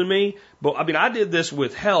carpenters than me, but, I did this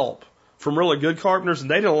with help from really good carpenters, and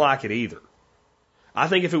they didn't like it either. I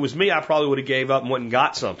think if it was me, I probably would have gave up and went and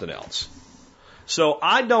got something else. So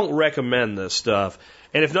I don't recommend this stuff.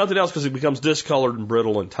 And if nothing else, because it becomes discolored and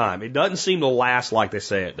brittle in time. It doesn't seem to last like they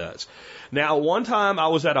say it does. Now, one time I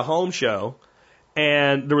was at a home show,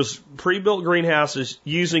 and there was pre-built greenhouses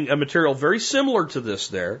using a material very similar to this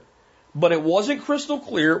there, but it wasn't crystal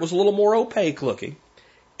clear. It was a little more opaque looking,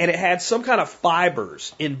 and it had some kind of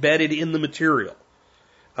fibers embedded in the material.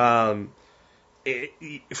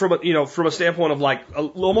 from a standpoint of like,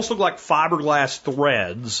 almost look like fiberglass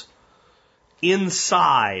threads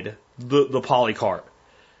inside the polycarb.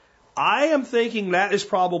 I am thinking that is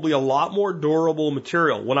probably a lot more durable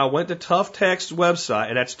material. When I went to Tuftex website,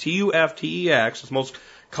 and that's Tuftex, it's the most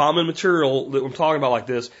common material that I'm talking about like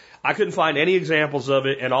this, I couldn't find any examples of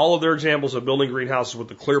it, and all of their examples of building greenhouses with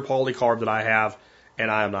the clear polycarb that I have, and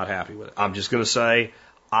I am not happy with it. I'm just going to say,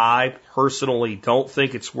 I personally don't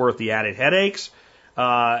think it's worth the added headaches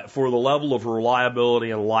for the level of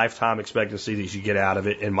reliability and lifetime expectancy that you get out of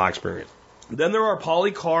it, in my experience. Then there are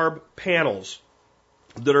polycarb panels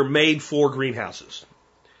that are made for greenhouses.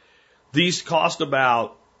 These cost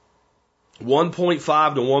about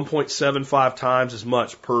 1.5 to 1.75 times as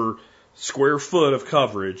much per square foot of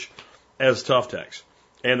coverage as Tuftex.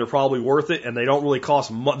 And they're probably worth it, and they don't really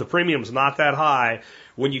cost much. The premium's not that high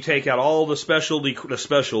when you take out all the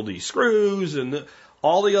specialty screws and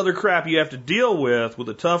all the other crap you have to deal with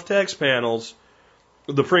the Tuftex panels.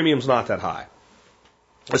 The premium's not that high,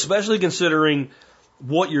 especially considering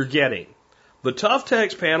what you're getting. The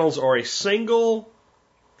Tuftex panels are a single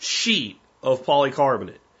sheet of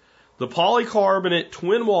polycarbonate. The polycarbonate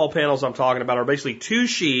twin wall panels I'm talking about are basically two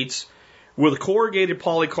sheets with corrugated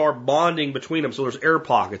polycarb bonding between them, so there's air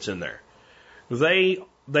pockets in there.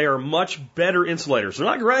 They are much better insulators. They're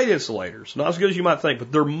not great insulators, not as good as you might think,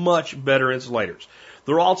 but they're much better insulators.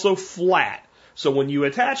 They're also flat, so when you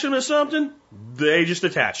attach them to something, they just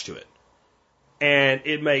attach to it. And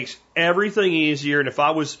it makes everything easier, and if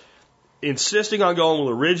I was insisting on going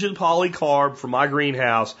with a rigid polycarb for my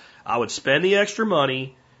greenhouse, I would spend the extra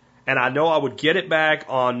money, and I know I would get it back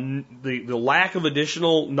on the lack of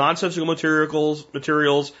additional nonsensical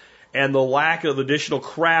materials and the lack of additional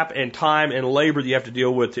crap and time and labor that you have to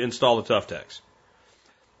deal with to install the Tuftex.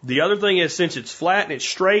 The other thing is, since it's flat and it's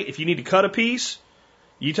straight, if you need to cut a piece,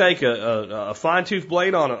 you take a fine-tooth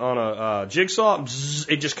blade on a jigsaw,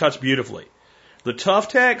 it just cuts beautifully. The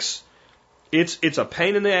Tuftex, it's a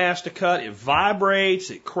pain in the ass to cut. It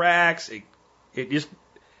vibrates, it cracks, it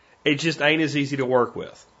just ain't as easy to work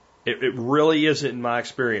with. It really isn't, in my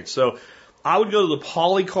experience. So I would go to the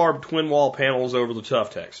polycarb twin wall panels over the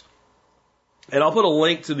Tuftex. And I'll put a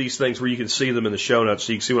link to these things where you can see them in the show notes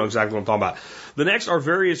so you can see exactly what I'm talking about. The next are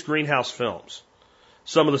various greenhouse films.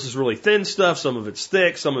 Some of this is really thin stuff, some of it's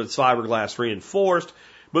thick, some of it's fiberglass reinforced.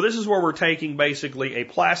 But this is where we're taking basically a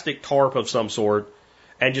plastic tarp of some sort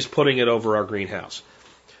and just putting it over our greenhouse.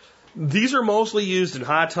 These are mostly used in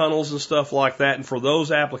high tunnels and stuff like that, and for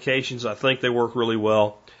those applications, I think they work really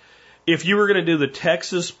well. If you were going to do the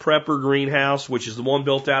Texas Prepper greenhouse, which is the one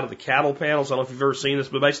built out of the cattle panels, I don't know if you've ever seen this,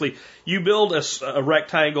 but basically you build a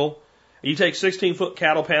rectangle, and you take 16-foot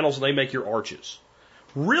cattle panels, and they make your arches.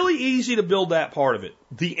 Really easy to build that part of it.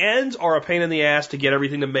 The ends are a pain in the ass to get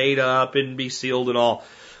everything to made up and be sealed and all.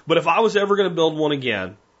 But if I was ever going to build one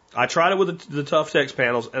again, I tried it with the Tuftex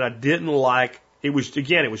panels, and I didn't like it. Was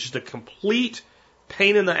just a complete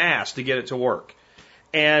pain in the ass to get it to work.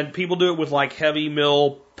 And people do it with like heavy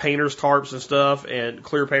mill painters tarps and stuff and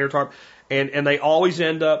clear painter tarp. And they always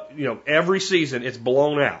end up, every season it's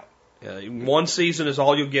blown out. One season is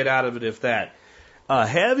all you'll get out of it, if that.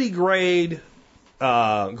 Heavy grade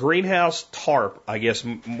greenhouse tarp, I guess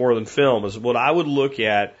more than film, is what I would look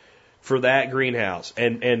at for that greenhouse.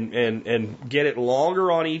 And get it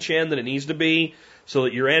longer on each end than it needs to be, so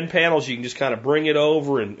that your end panels, you can just kind of bring it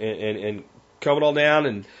over and come it all down,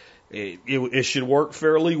 and it should work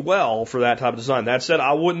fairly well for that type of design. That said,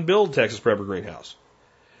 I wouldn't build a Texas Prepper greenhouse.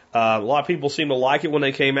 A lot of people seem to like it when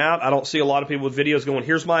they came out. I don't see a lot of people with videos going,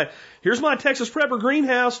 here's my Texas Prepper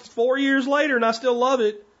greenhouse 4 years later, and I still love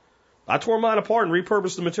it. I tore mine apart and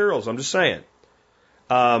repurposed the materials. I'm just saying.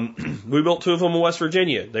 We built 2 of them in West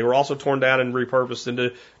Virginia. They were also torn down and repurposed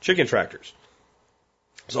into chicken tractors.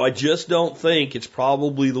 So I just don't think it's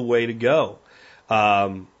probably the way to go.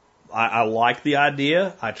 I like the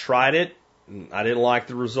idea. I tried it. I didn't like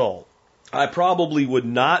the result. I probably would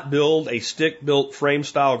not build a stick-built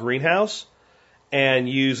frame-style greenhouse and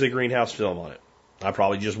use a greenhouse film on it. I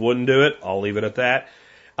probably just wouldn't do it. I'll leave it at that.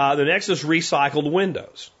 The next is recycled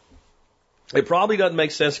windows. It probably doesn't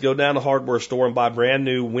make sense to go down to the hardware store and buy brand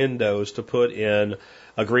new windows to put in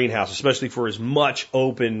a greenhouse, especially for as much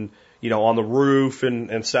open, on the roof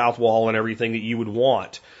and south wall and everything that you would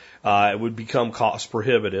want. It would become cost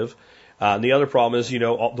prohibitive. And the other problem is,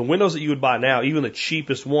 the windows that you would buy now, even the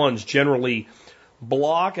cheapest ones, generally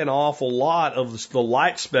block an awful lot of the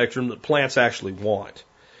light spectrum that plants actually want.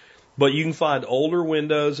 But you can find older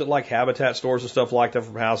windows at like Habitat stores and stuff like that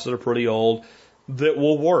from houses that are pretty old that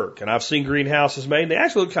will work. And I've seen greenhouses made, and they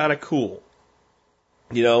actually look kind of cool.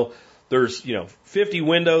 There's, 50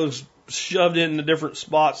 windows shoved into different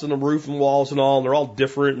spots in the roof and walls and all, and they're all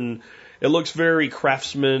different, and it looks very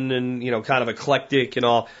craftsman and, kind of eclectic and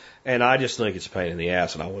all. And I just think it's a pain in the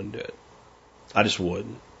ass, and I wouldn't do it. I just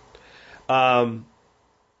wouldn't.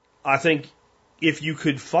 I think if you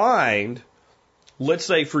could find, let's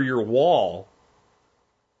say for your wall,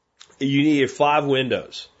 you needed 5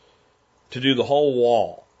 windows to do the whole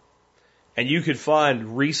wall. And you could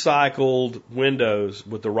find recycled windows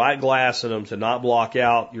with the right glass in them to not block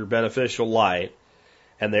out your beneficial light,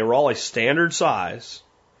 and they were all a standard size,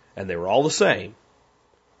 and they were all the same.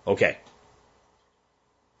 Okay.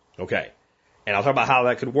 And I'll talk about how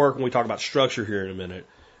that could work when we talk about structure here in a minute.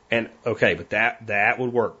 And okay, but that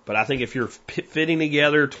would work. But I think if you're fitting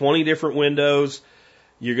together 20 different windows,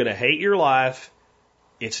 you're going to hate your life.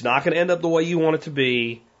 It's not going to end up the way you want it to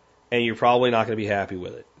be, and you're probably not going to be happy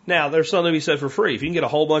with it. Now, there's something to be said for free. If you can get a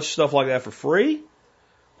whole bunch of stuff like that for free,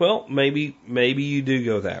 well, maybe you do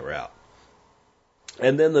go that route.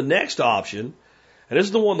 And then the next option, and this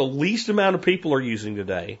is the one the least amount of people are using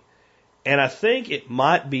today, and I think it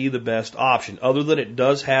might be the best option, other than it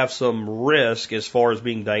does have some risk as far as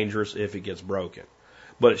being dangerous if it gets broken.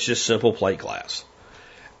 But it's just simple plate glass.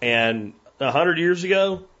 And 100 years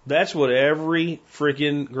ago, that's what every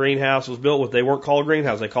freaking greenhouse was built with. They weren't called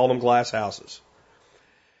greenhouses, they called them glass houses.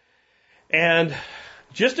 And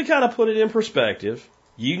just to kind of put it in perspective,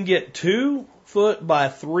 you can get 2 foot by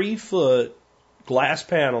 3 foot glass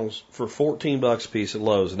panels for $14 a piece at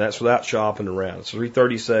Lowe's, and that's without shopping around. It's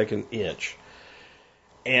 3/32 inch.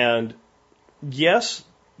 And yes,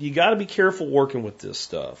 you got to be careful working with this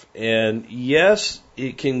stuff. And yes,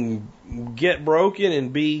 it can get broken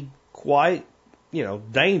and be quite,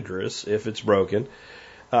 dangerous if it's broken.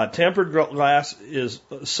 Tempered glass is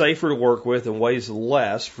safer to work with and weighs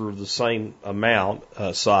less for the same amount,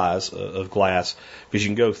 size of glass, because you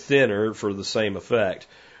can go thinner for the same effect.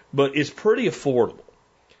 But it's pretty affordable.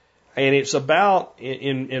 And it's about,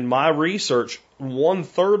 in my research,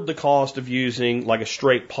 1/3 the cost of using like a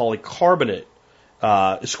straight polycarbonate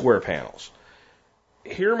square panels.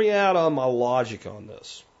 Hear me out on my logic on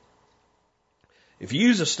this. If you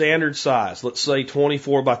use a standard size, let's say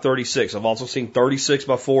 24 by 36, I've also seen 36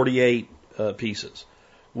 by 48 pieces.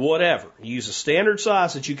 Whatever. You use a standard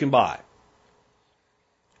size that you can buy.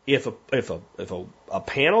 If a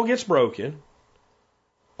panel gets broken,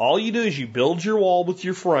 all you do is you build your wall with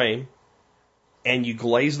your frame and you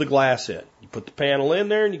glaze the glass in. You put the panel in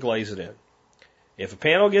there and you glaze it in. If a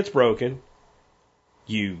panel gets broken,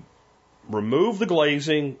 you remove the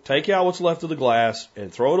glazing, take out what's left of the glass,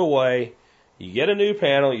 and throw it away. You get a new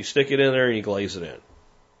panel, you stick it in there, and you glaze it in.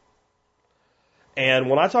 And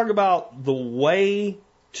when I talk about the way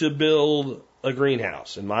to build a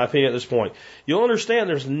greenhouse, in my opinion at this point, you'll understand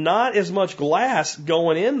there's not as much glass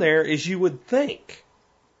going in there as you would think.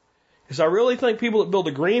 Because I really think people that build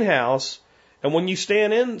a greenhouse, and when you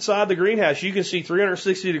stand inside the greenhouse, you can see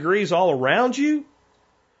 360 degrees all around you.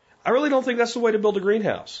 I really don't think that's the way to build a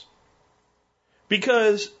greenhouse.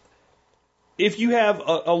 Because if you have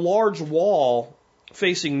a large wall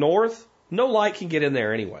facing north, no light can get in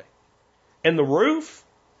there anyway. And the roof,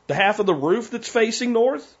 the half of the roof that's facing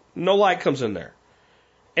north, no light comes in there.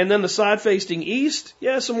 And then the side facing east,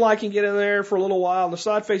 some light can get in there for a little while. And the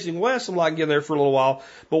side facing west, some light can get in there for a little while.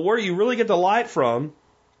 But where you really get the light from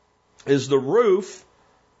is the roof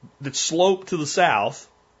that's sloped to the south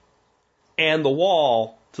and the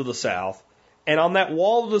wall to the south. And on that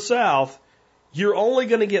wall to the south, you're only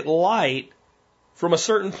going to get light from a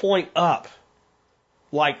certain point up.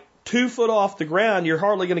 Like 2 foot off the ground, you're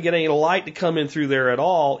hardly going to get any light to come in through there at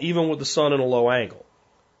all, even with the sun in a low angle.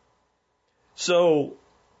 So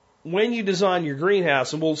when you design your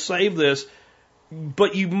greenhouse, and we'll save this,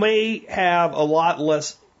 but you may have a lot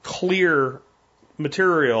less clear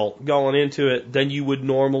material going into it than you would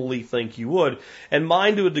normally think you would. And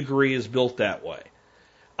mine, to a degree, is built that way.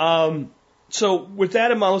 So with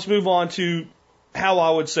that in mind, let's move on to how I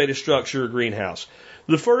would say to structure a greenhouse.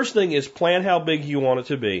 The first thing is plan how big you want it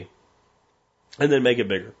to be, and then make it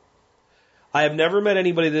bigger. I have never met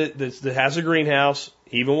anybody that has a greenhouse,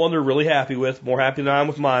 even one they're really happy with, more happy than I am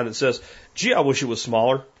with mine, that says, gee, I wish it was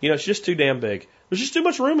smaller. It's just too damn big. There's just too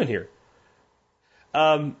much room in here.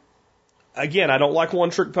 Again, I don't like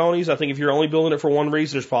one-trick ponies. I think if you're only building it for one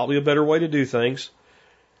reason, there's probably a better way to do things.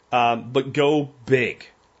 But go big.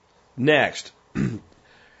 Next,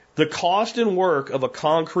 the cost and work of a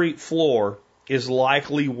concrete floor is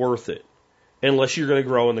likely worth it, unless you're going to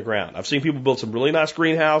grow in the ground. I've seen people build some really nice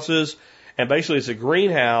greenhouses, and basically it's a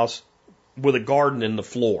greenhouse with a garden in the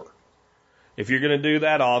floor. If you're going to do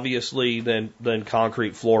that, obviously, then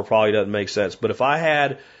concrete floor probably doesn't make sense. But if I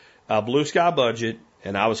had a blue sky budget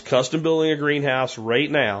and I was custom building a greenhouse right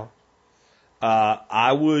now,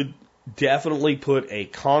 I would definitely put a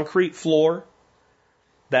concrete floor.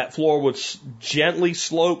 That floor would gently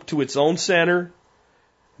slope to its own center.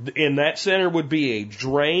 In that center would be a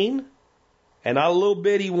drain, and not a little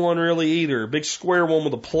bitty one really either, a big square one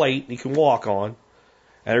with a plate you can walk on.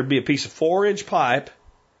 And there'd be a piece of 4-inch pipe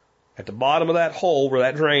at the bottom of that hole where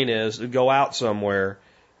that drain is. It'd go out somewhere.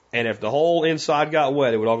 And if the whole inside got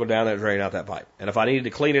wet, it would all go down that drain, out that pipe. And if I needed to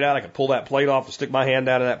clean it out, I could pull that plate off and stick my hand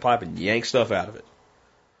down in that pipe and yank stuff out of it.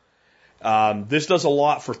 This does a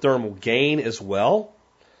lot for thermal gain as well.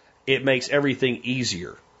 It makes everything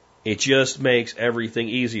easier. It just makes everything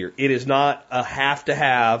easier. It is not a have to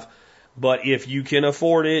have, but if you can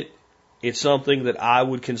afford it, it's something that I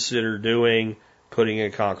would consider doing, putting in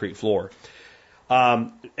a concrete floor.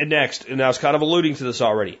 And next, and I was kind of alluding to this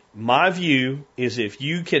already, my view is if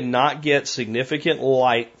you cannot get significant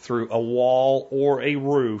light through a wall or a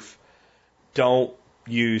roof, don't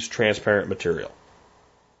use transparent material.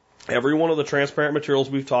 Every one of the transparent materials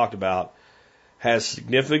we've talked about has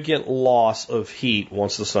significant loss of heat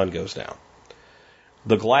once the sun goes down.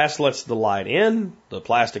 The glass lets the light in, the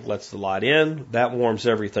plastic lets the light in, that warms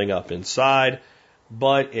everything up inside,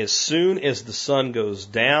 but as soon as the sun goes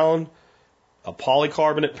down, a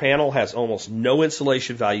polycarbonate panel has almost no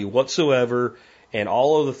insulation value whatsoever, and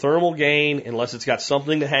all of the thermal gain, unless it's got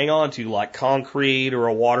something to hang on to, like concrete or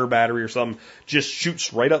a water battery or something, just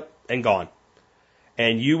shoots right up and gone.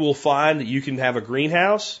 And you will find that you can have a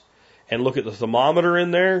greenhouse and look at the thermometer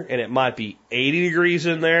in there, and it might be 80 degrees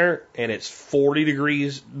in there, and it's 40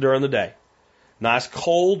 degrees during the day. Nice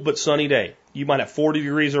cold but sunny day. You might have 40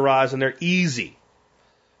 degrees of rise in there easy,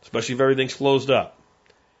 especially if everything's closed up.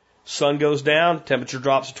 Sun goes down, temperature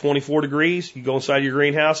drops to 24 degrees. You go inside your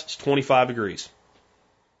greenhouse, it's 25 degrees.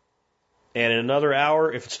 And in another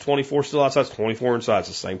hour, if it's 24 still outside, it's 24 inside. It's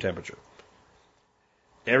the same temperature.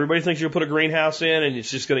 Everybody thinks you'll put a greenhouse in and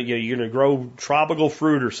it's just going to, you're going to grow tropical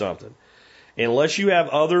fruit or something. Unless you have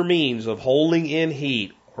other means of holding in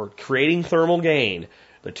heat or creating thermal gain,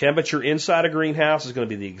 the temperature inside a greenhouse is going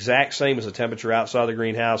to be the exact same as the temperature outside the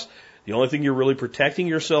greenhouse. The only thing you're really protecting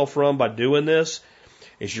yourself from by doing this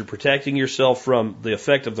is you're protecting yourself from the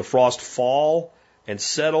effect of the frost fall and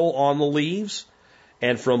settle on the leaves,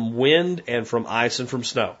 and from wind and from ice and from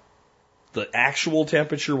snow. The actual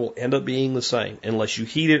temperature will end up being the same unless you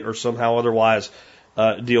heat it or somehow otherwise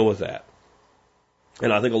deal with that.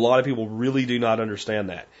 And I think a lot of people really do not understand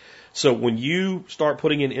that. So when you start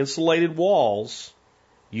putting in insulated walls,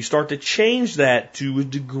 you start to change that to a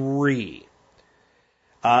degree.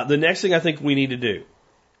 The next thing I think we need to do,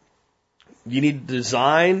 you need to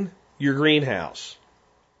design your greenhouse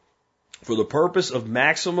for the purpose of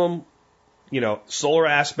maximum, solar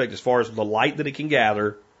aspect as far as the light that it can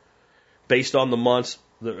gather, based on the months,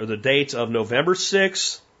 the dates of November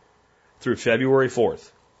 6th through February 4th.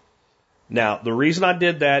 Now, the reason I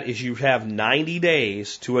did that is you have 90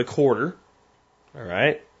 days to a quarter, all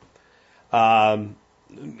right, and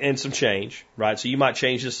some change, right? So you might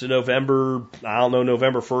change this to November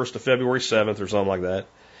 1st to February 7th or something like that.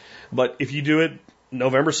 But if you do it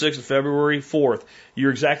November 6th to February 4th,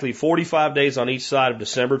 you're exactly 45 days on each side of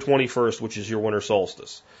December 21st, which is your winter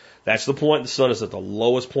solstice. That's the point the sun is at the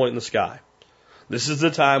lowest point in the sky. This is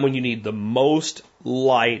the time when you need the most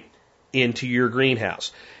light into your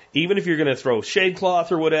greenhouse. Even if you're going to throw shade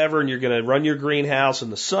cloth or whatever, and you're going to run your greenhouse in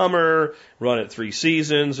the summer, run it 3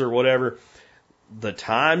 seasons or whatever, the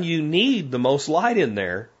time you need the most light in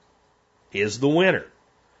there is the winter.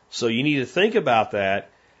 So you need to think about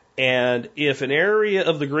that. And if an area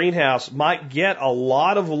of the greenhouse might get a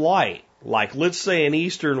lot of light, like let's say an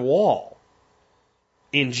eastern wall,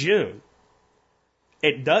 in June,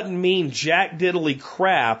 it doesn't mean jack diddly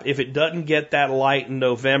crap if it doesn't get that light in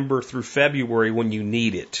November through February when you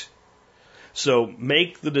need it. So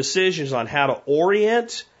make the decisions on how to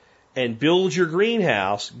orient and build your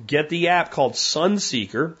greenhouse. Get the app called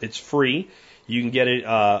Sunseeker. It's free. You can get it.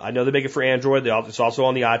 I know they make it for Android. It's also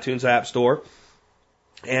on the iTunes App Store.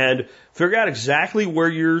 And figure out exactly where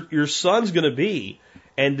your sun's going to be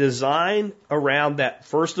and design around that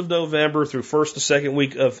 1st of November through 1st to 2nd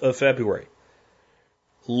week of February.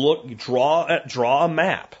 Draw a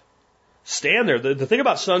map. Stand there. The thing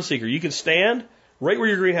about Sunseeker, you can stand right where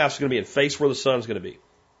your greenhouse is going to be and face where the sun's going to be.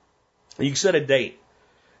 You can set a date,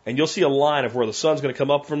 and you'll see a line of where the sun's going to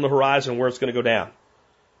come up from the horizon and where it's going to go down.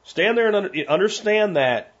 Stand there and understand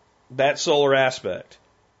that solar aspect.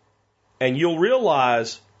 And you'll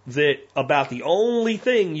realize that about the only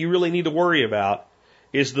thing you really need to worry about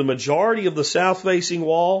is the majority of the south-facing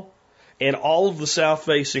wall and all of the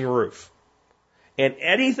south-facing roof. And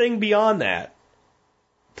anything beyond that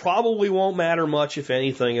probably won't matter much, if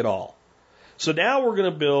anything at all. So now we're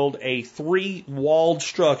going to build a 3-walled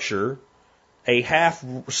structure, a half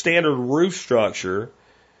standard roof structure,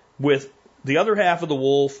 with the other half of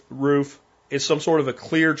the roof is some sort of a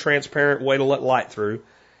clear, transparent way to let light through,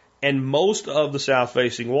 and most of the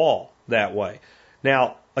south-facing wall that way.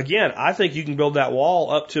 Now, again, I think you can build that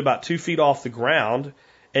wall up to about 2 feet off the ground,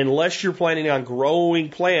 unless you're planning on growing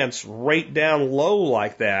plants right down low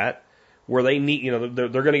like that, where they need, they're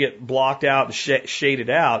going to get blocked out and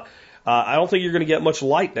shaded out. I don't think you're going to get much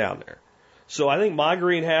light down there. So I think my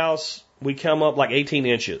greenhouse, we come up like 18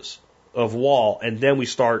 inches of wall, and then we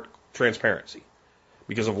start transparency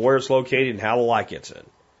because of where it's located and how the light gets in.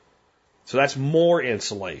 So that's more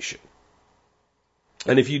insulation.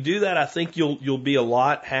 And if you do that, I think you'll be a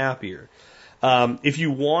lot happier. If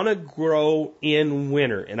you want to grow in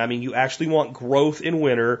winter, and I mean you actually want growth in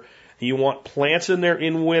winter, and you want plants in there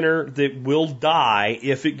in winter that will die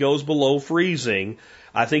if it goes below freezing,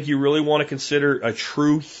 I think you really want to consider a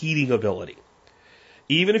true heating ability.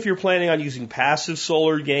 Even if you're planning on using passive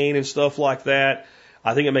solar gain and stuff like that,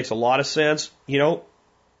 I think it makes a lot of sense.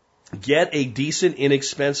 Get a decent,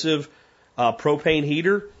 inexpensive propane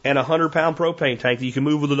heater and a 100-pound propane tank that you can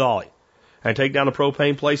move with a dolly, and take down the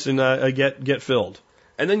propane place and get filled.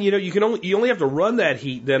 And then you only have to run that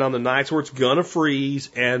heat then on the nights where it's gonna freeze,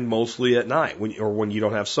 and mostly at night when you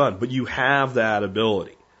don't have sun. But you have that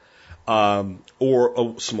ability. Or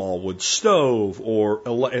a small wood stove, or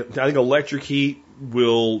I think electric heat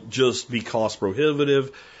will just be cost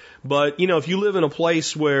prohibitive. But if you live in a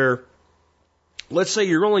place where, let's say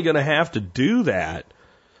you're only going to have to do that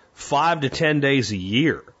 5 to 10 days a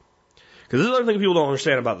year. Because this is another thing people don't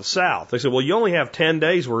understand about the South. They say, well, you only have 10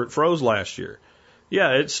 days where it froze last year.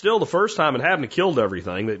 Yeah, it's still the first time it hadn't killed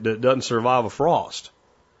everything that doesn't survive a frost.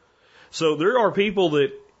 So there are people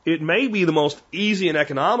that it may be the most easy and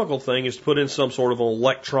economical thing is to put in some sort of an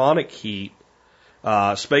electronic heat,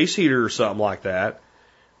 space heater or something like that.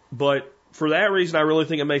 But for that reason, I really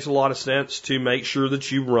think it makes a lot of sense to make sure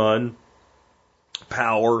that you run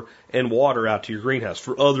power and water out to your greenhouse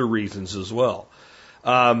for other reasons as well.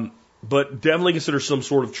 But definitely consider some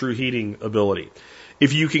sort of true heating ability.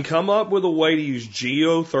 If you can come up with a way to use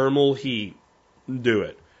geothermal heat, do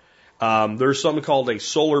it. There's something called a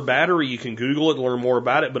solar battery. You can Google it and learn more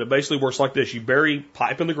about it, but it basically works like this. You bury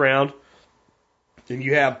pipe in the ground, and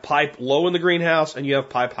you have pipe low in the greenhouse, and you have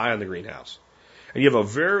pipe high in the greenhouse. And you have a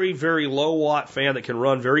very, very low watt fan that can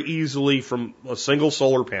run very easily from a single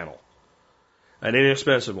solar panel, an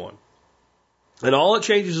inexpensive one. And all it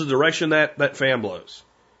changes is the direction that fan blows.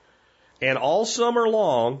 And all summer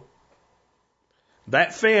long,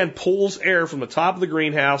 that fan pulls air from the top of the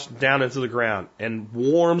greenhouse down into the ground and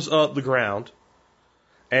warms up the ground,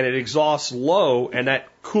 and it exhausts low, and that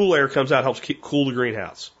cool air comes out, helps cool the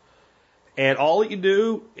greenhouse. And all you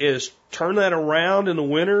do is turn that around in the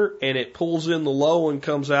winter, and it pulls in the low and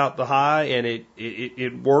comes out the high, and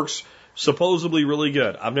it works supposedly really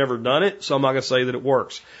good. I've never done it, so I'm not going to say that it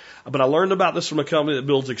works. But I learned about this from a company that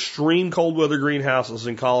builds extreme cold weather greenhouses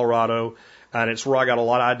in Colorado, and it's where I got a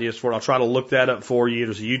lot of ideas for it. I'll try to look that up for you.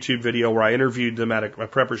 There's a YouTube video where I interviewed them at a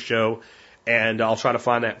prepper show, and I'll try to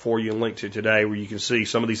find that for you and link to today where you can see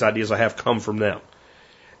some of these ideas I have come from them.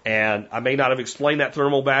 And I may not have explained that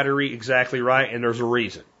thermal battery exactly right, and there's a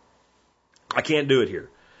reason. I can't do it here.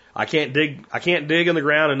 I can't dig in the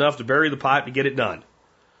ground enough to bury the pipe to get it done.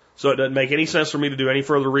 So it doesn't make any sense for me to do any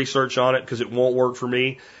further research on it because it won't work for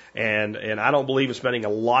me. And I don't believe in spending a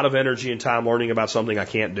lot of energy and time learning about something I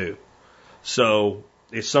can't do. So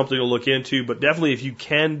it's something to look into, but definitely if you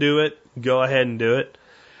can do it, go ahead and do it.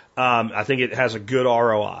 I think it has a good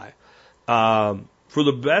ROI. For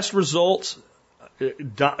the best results,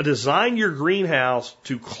 design your greenhouse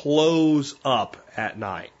to close up at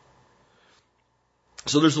night.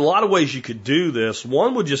 So there's a lot of ways you could do this.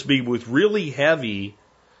 One would just be with really heavy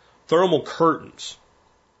thermal curtains.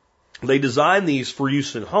 They design these for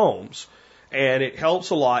use in homes, and it helps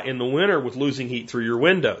a lot in the winter with losing heat through your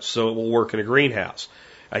windows, so it will work in a greenhouse.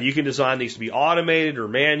 You can design these to be automated or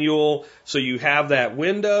manual, so you have that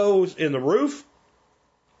window in the roof,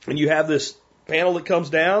 and you have this panel that comes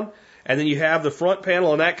down, and then you have the front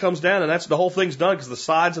panel, and that comes down, and that's the whole thing's done because the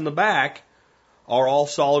sides and the back are all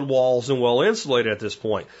solid walls and well insulated at this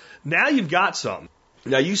point. Now you've got something.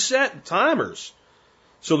 Now you set timers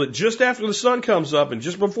so that just after the sun comes up and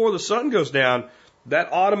just before the sun goes down,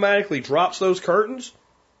 that automatically drops those curtains,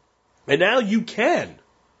 and now you can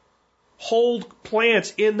hold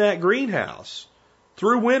plants in that greenhouse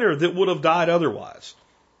through winter that would have died otherwise.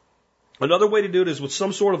 Another way to do it is with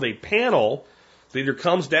some sort of a panel that either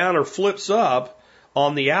comes down or flips up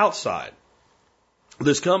on the outside.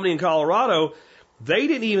 this company in Colorado, they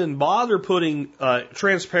didn't even bother putting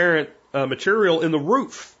transparent material in the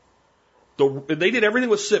roof. They did everything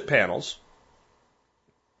with SIP panels.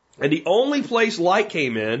 And the only place light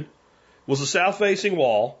came in was the south-facing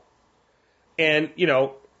wall and,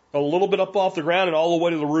 a little bit up off the ground and all the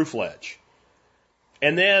way to the roof ledge.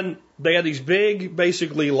 And then they had these big,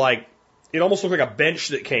 basically it almost looked like a bench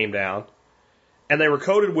that came down. And they were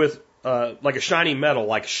coated with like a shiny metal,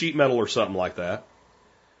 like sheet metal or something like that.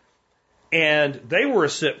 And they were a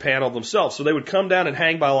SIP panel themselves. So they would come down and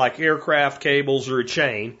hang by like aircraft cables or a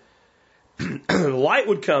chain. The light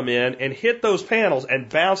would come in and hit those panels and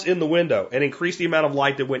bounce in the window and increase the amount of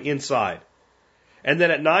light that went inside. And then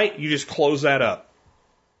at night, you just close that up.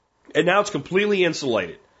 And now it's completely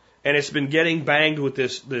insulated. And it's been getting banged with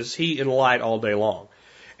this heat and light all day long.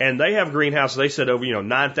 And they have greenhouses, they said over,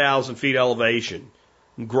 9,000 feet elevation,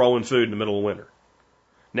 growing food in the middle of winter.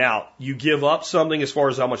 Now, you give up something as far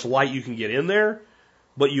as how much light you can get in there,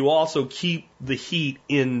 but you also keep the heat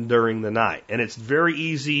in during the night. And it's very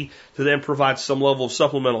easy to then provide some level of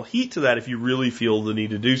supplemental heat to that if you really feel the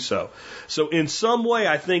need to do so. So in some way,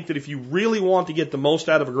 I think that if you really want to get the most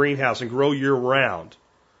out of a greenhouse and grow year round,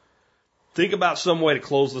 think about some way to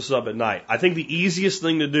close this up at night. I think the easiest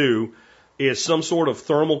thing to do is some sort of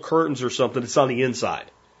thermal curtains or something that's on the inside.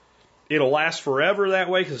 It'll last forever that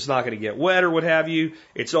way because it's not going to get wet or what have you.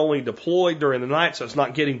 It's only deployed during the night, so it's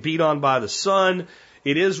not getting beat on by the sun.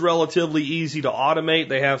 It is relatively easy to automate.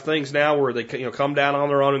 They have things now where they come down on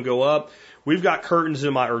their own and go up. We've got curtains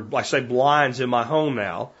blinds in my home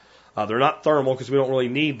now. They're not thermal because we don't really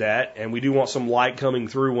need that, and we do want some light coming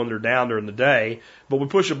through when they're down during the day. But we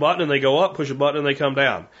push a button and they go up, push a button and they come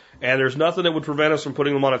down. And there's nothing that would prevent us from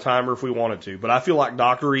putting them on a timer if we wanted to. But I feel like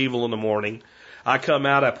Dr. Evil in the morning. I come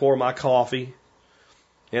out, I pour my coffee,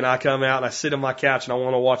 and I come out and I sit on my couch and I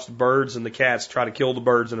want to watch the birds and the cats try to kill the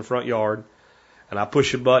birds in the front yard. And I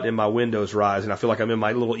push a button and my windows rise and I feel like I'm in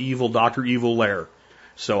my little evil Dr. Evil lair.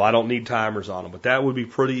 So I don't need timers on them. But that would be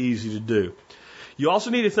pretty easy to do. You also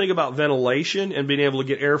need to think about ventilation and being able to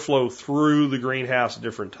get airflow through the greenhouse at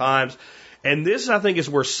different times. And this, I think, is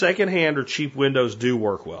where secondhand or cheap windows do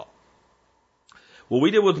work well. What we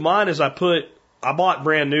did with mine is I bought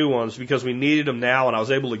brand new ones because we needed them now and I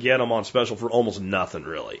was able to get them on special for almost nothing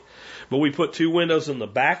really. But we put 2 windows in the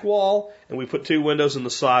back wall and we put 2 windows in the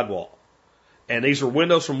side wall. And these are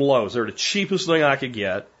windows from Lowe's. They're the cheapest thing I could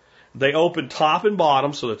get. They open top and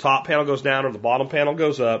bottom, so the top panel goes down or the bottom panel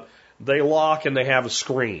goes up. They lock and they have a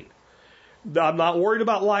screen. I'm not worried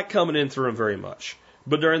about light coming in through them very much.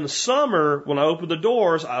 But during the summer, when I open the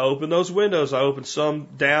doors, I open those windows. I open some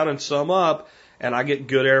down and some up, and I get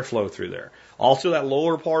good airflow through there. Also, that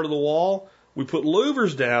lower part of the wall, we put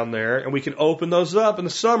louvers down there, and we can open those up in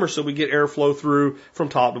the summer so we get airflow through from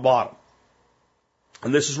top to bottom.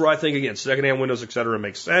 And this is where I think, again, secondhand windows, et cetera,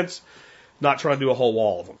 makes sense. Not trying to do a whole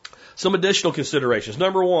wall of them. Some additional considerations.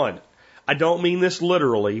 Number one, I don't mean this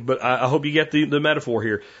literally, but I hope you get the metaphor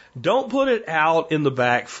here. Don't put it out in the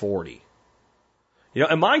back 40.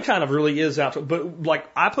 And mine kind of really is out, but like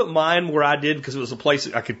I put mine where I did because it was a place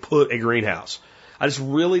that I could put a greenhouse. I just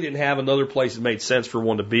really didn't have another place that made sense for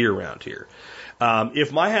one to be around here.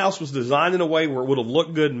 If my house was designed in a way where it would have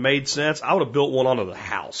looked good and made sense, I would have built one onto the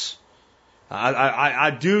house.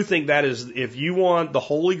 I do think that is, if you want the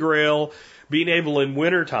holy grail, being able in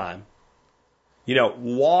wintertime,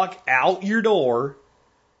 walk out your door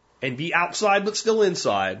and be outside but still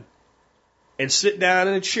inside and sit down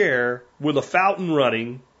in a chair with a fountain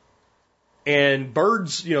running and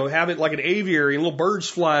birds, have it like an aviary and little birds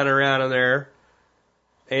flying around in there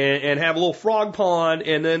and have a little frog pond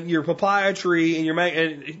and then your papaya tree and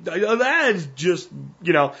that is just,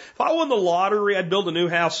 if I won the lottery, I'd build a new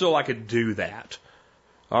house so I could do that.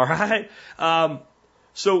 All right.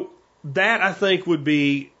 So that I think would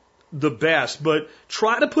be the best, but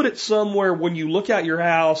try to put it somewhere when you look out your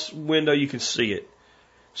house window, you can see it.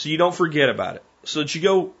 So you don't forget about it. So that you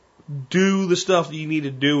go do the stuff that you need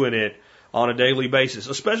to do in it on a daily basis,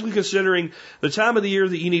 especially considering the time of the year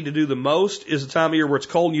that you need to do the most is the time of year where it's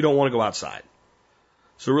cold and you don't want to go outside.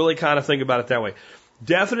 So really kind of think about it that way.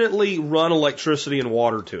 Definitely run electricity and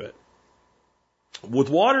water to it. With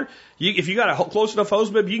water, if you got a close enough hose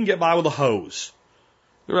bib, you can get by with a hose.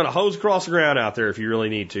 You run a hose across the ground out there if you really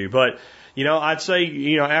need to. But, I'd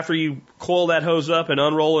say, after you coil that hose up and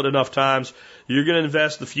unroll it enough times, you're going to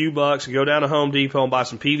invest a few bucks and go down to Home Depot and buy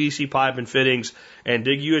some PVC pipe and fittings and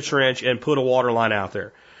dig you a trench and put a water line out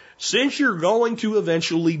there. Since you're going to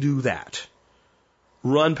eventually do that,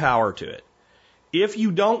 run power to it. If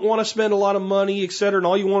you don't want to spend a lot of money, et cetera, and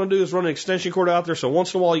all you want to do is run an extension cord out there, so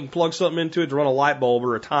once in a while you can plug something into it to run a light bulb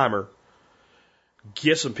or a timer,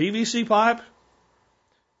 get some PVC pipe,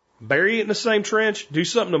 bury it in the same trench, do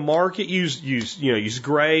something to mark it, use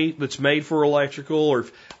gray that's made for electrical, or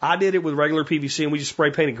if I did it with regular PVC and we just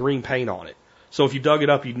spray painted green paint on it. So if you dug it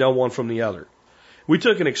up, you'd know one from the other. We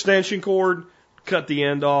took an extension cord, cut the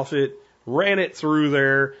end off it, ran it through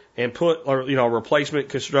there, and put a replacement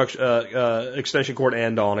construction extension cord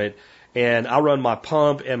end on it. And I run my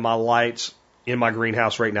pump and my lights in my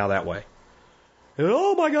greenhouse right now that way. And,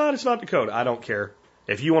 oh my God, it's not to code. I don't care.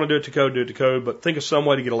 If you want to do it to code, do it to code. But think of some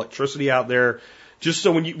way to get electricity out there, just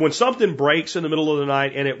so when something breaks in the middle of the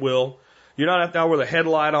night, and it will, you're not have to with a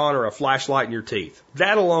headlight on or a flashlight in your teeth.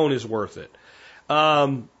 That alone is worth it.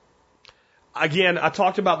 Again, I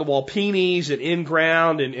talked about the Walpinis and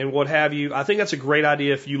in-ground and what have you. I think that's a great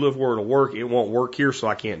idea if you live where it'll work. It won't work here, so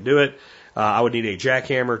I can't do it. I would need a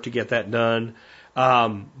jackhammer to get that done.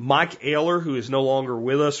 Mike Ayler, who is no longer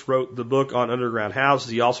with us, wrote the book on underground houses.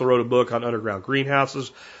 He also wrote a book on underground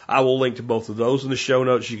greenhouses. I will link to both of those in the show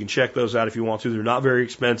notes. You can check those out if you want to. They're not very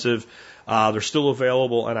expensive. They're still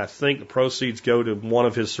available, and I think the proceeds go to one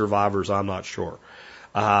of his survivors. I'm not sure.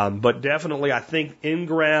 But definitely, I think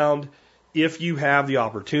in-ground, if you have the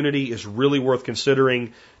opportunity, is really worth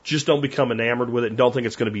considering. Just don't become enamored with it and don't think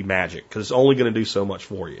it's going to be magic, because it's only going to do so much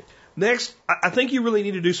for you. Next, I think you really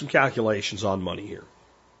need to do some calculations on money here.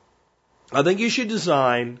 I think you should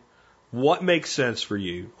design what makes sense for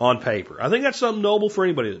you on paper. I think that's something noble for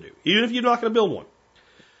anybody to do, even if you're not going to build one.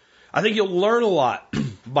 I think you'll learn a lot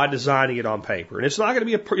by designing it on paper. And it's not going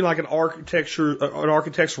to be like an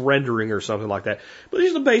architect's rendering or something like that. But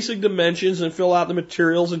these are the basic dimensions, and fill out the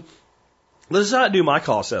materials. And this is how I do my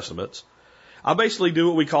cost estimates. I basically do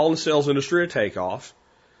what we call in the sales industry a takeoff.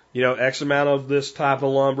 X amount of this type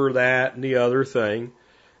of lumber, that, and the other thing.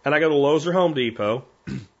 And I go to Lowe's or Home Depot.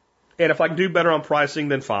 And if I can do better on pricing,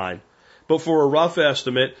 then fine. But for a rough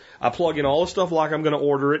estimate, I plug in all the stuff like I'm going to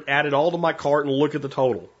order it, add it all to my cart, and look at the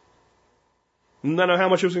total. And then I know how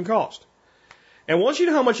much it was going to cost. And once you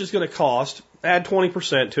know how much it's going to cost, add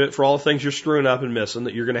 20% to it for all the things you're screwing up and missing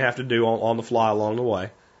that you're going to have to do on the fly along the way.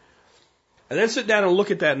 And then sit down and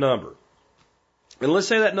look at that number. And let's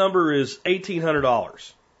say that number is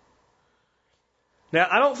 $1,800. Now,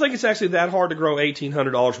 I don't think it's actually that hard to grow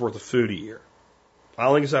 $1,800 worth of food a year. I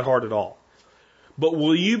don't think it's that hard at all. But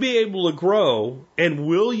will you be able to grow, and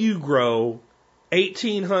will you grow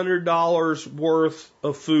 $1,800 worth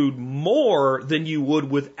of food more than you would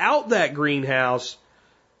without that greenhouse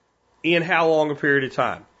in how long a period of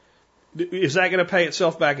time? Is that going to pay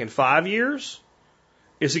itself back in 5 years?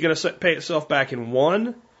 Is it going to pay itself back in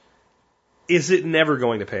 1? Is it never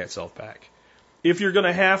going to pay itself back? If you're going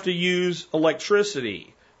to have to use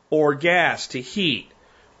electricity or gas to heat,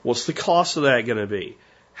 what's the cost of that going to be?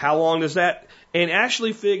 How long does that? And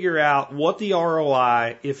actually figure out what the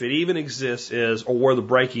ROI, if it even exists, is, or where the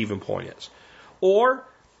break-even point is. Or,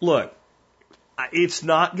 look, it's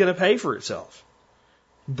not going to pay for itself.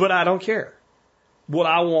 But I don't care. What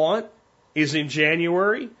I want is in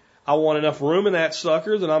January, I want enough room in that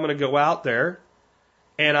sucker that I'm going to go out there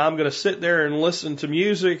and I'm going to sit there and listen to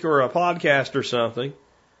music or a podcast or something,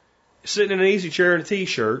 sitting in an easy chair in a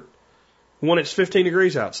t-shirt when it's 15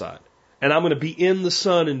 degrees outside. And I'm going to be in the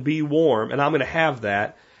sun and be warm, and I'm going to have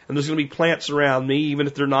that. And there's going to be plants around me, even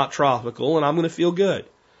if they're not tropical, and I'm going to feel good.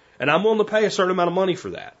 And I'm willing to pay a certain amount of money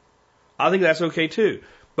for that. I think that's okay too.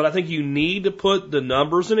 But I think you need to put the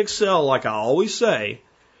numbers in Excel, like I always say,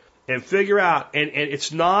 and figure out, and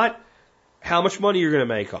it's not how much money you're going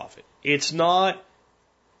to make off it. It's not,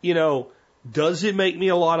 does it make me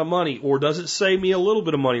a lot of money, or does it save me a little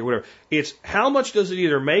bit of money, or whatever. It's how much does it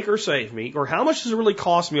either make or save me, or how much does it really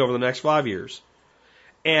cost me over the next 5 years?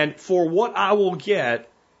 And for what I will get,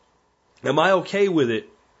 am I okay with it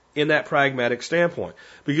in that pragmatic standpoint?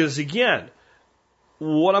 Because again,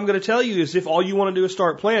 what I'm going to tell you is if all you want to do is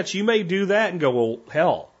start plants, you may do that and go, well,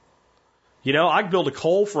 hell, I can build a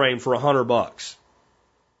coal frame for $100.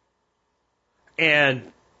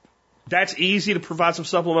 And that's easy to provide some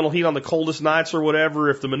supplemental heat on the coldest nights or whatever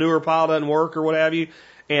if the manure pile doesn't work or what have you.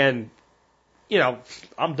 And,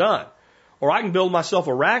 I'm done. Or I can build myself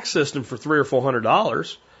a rack system for $300 or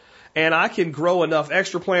 $400, and I can grow enough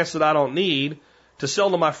extra plants that I don't need to sell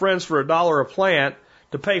to my friends for $1 a plant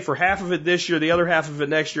to pay for half of it this year, the other half of it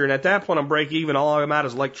next year. And at that point, I'm break even. All I'm out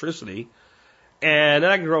is electricity. And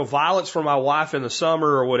then I can grow violets for my wife in the summer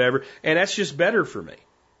or whatever. And that's just better for me.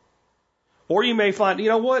 Or you may find,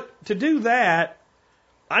 to do that,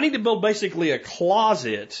 I need to build basically a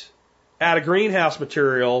closet out of greenhouse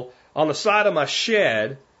material on the side of my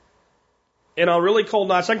shed And on really cold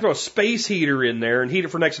nights, I can throw a space heater in there and heat it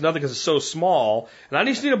for next to nothing because it's so small. And I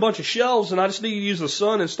just need a bunch of shelves, and I just need to use the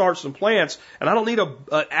sun and start some plants. And I don't need an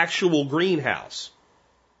actual greenhouse.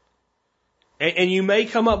 And you may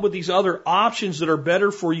come up with these other options that are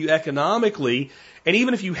better for you economically. And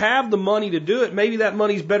even if you have the money to do it, maybe that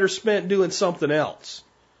money's better spent doing something else.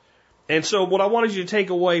 And so what I wanted you to take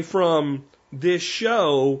away from this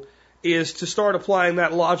show is to start applying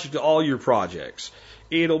that logic to all your projects.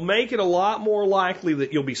 It'll make it a lot more likely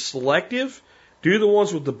that you'll be selective, do the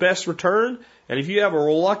ones with the best return, and if you have a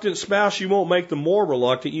reluctant spouse, you won't make them more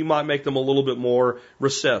reluctant, you might make them a little bit more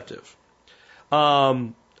receptive.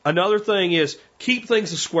 Another thing is keep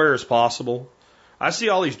things as square as possible. I see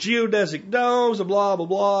all these geodesic domes and blah, blah,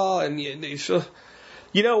 blah, and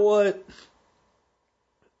you know what?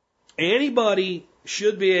 Anybody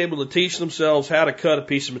should be able to teach themselves how to cut a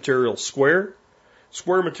piece of material square.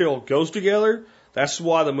 Square material goes together. That's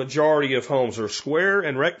why the majority of homes are square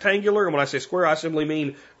and rectangular. And when I say square, I simply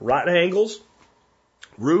mean right angles.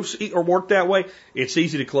 Roofs are worked that way. It's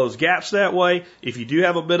easy to close gaps that way. If you do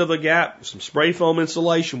have a bit of a gap, some spray foam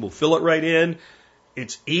insulation will fill it right in.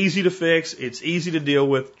 It's easy to fix. It's easy to deal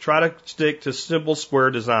with. Try to stick to simple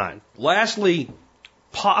square design. Lastly,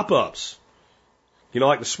 pop-ups.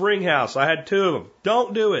 Like the spring house. I had 2 of them.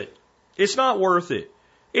 Don't do it. It's not worth it.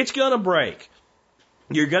 It's going to break.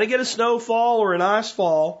 You're going to get a snowfall or an ice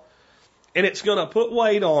fall, and it's going to put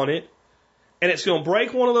weight on it, and it's going to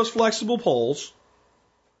break one of those flexible poles.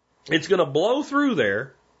 It's going to blow through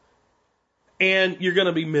there, and you're going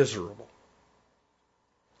to be miserable.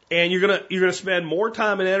 And you're going to spend more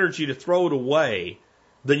time and energy to throw it away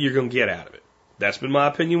than you're going to get out of it. That's been my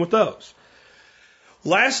opinion with those.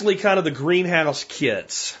 Lastly, kind of the greenhouse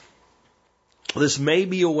kits. This may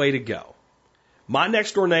be a way to go. My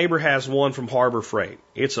next door neighbor has one from Harbor Freight.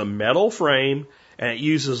 It's a metal frame, and it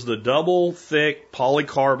uses the double thick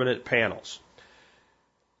polycarbonate panels.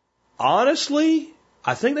 Honestly,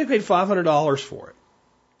 I think they paid $500 for it.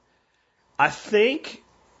 I think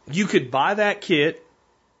you could buy that kit,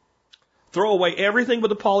 throw away everything but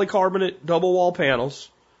the polycarbonate double wall panels,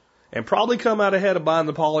 and probably come out ahead of buying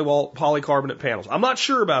the polycarbonate panels. I'm not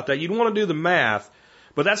sure about that. You'd want to do the math,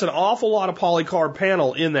 but that's an awful lot of polycarb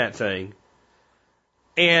panel in that thing.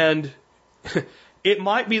 And it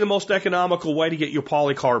might be the most economical way to get your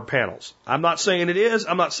polycarb panels. I'm not saying it is.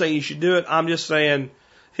 I'm not saying you should do it. I'm just saying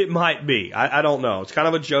it might be. I don't know. It's kind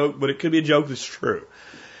of a joke, but it could be a joke that's true.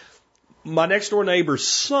 My next door neighbor's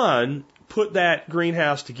son put that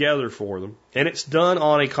greenhouse together for them, and it's done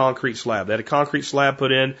on a concrete slab. They had a concrete slab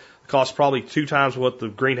put in. It cost probably 2 times what the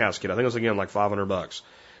greenhouse kit. I think it was, again, like $500.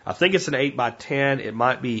 I think it's an 8x10. It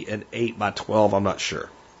might be an 8x12. I'm not sure.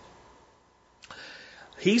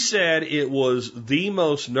 He said it was the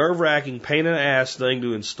most nerve-wracking, pain-in-the-ass thing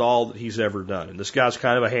to install that he's ever done. And this guy's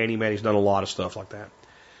kind of a handyman. He's done a lot of stuff like that.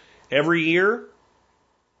 Every year,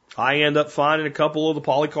 I end up finding a couple of the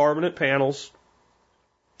polycarbonate panels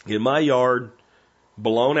in my yard,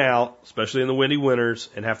 blown out, especially in the windy winters,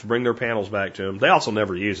 and have to bring their panels back to them. They also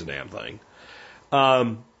never use the damn thing.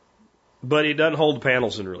 But it doesn't hold the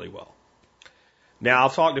panels in really well. Now,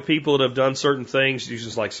 I've talked to people that have done certain things,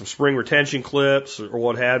 using like some spring retention clips or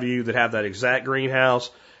what have you, that have that exact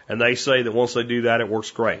greenhouse, and they say that once they do that, it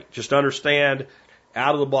works great. Just understand,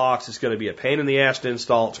 out of the box, it's going to be a pain in the ass to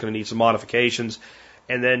install. It's going to need some modifications,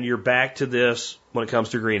 and then you're back to this when it comes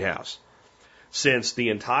to greenhouse. Since the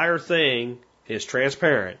entire thing is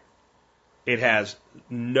transparent, it has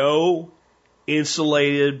no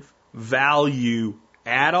insulated value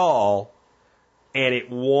at all, and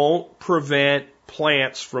it won't prevent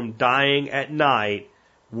plants from dying at night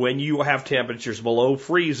when you have temperatures below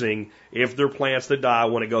freezing, if they're plants that die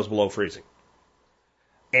when it goes below freezing.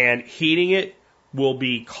 And heating it will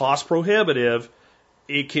be cost prohibitive.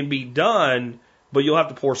 It can be done, but you'll have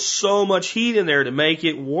to pour so much heat in there to make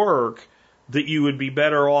it work that you would be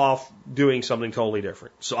better off doing something totally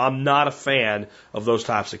different. So I'm not a fan of those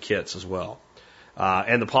types of kits as well.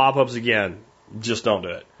 And the pop-ups, again, just don't do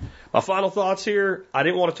it. My final thoughts here, I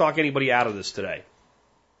didn't want to talk anybody out of this today.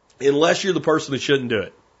 Unless you're the person that shouldn't do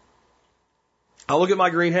it. I look at my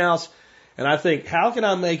greenhouse and I think, how can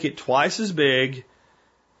I make it twice as big,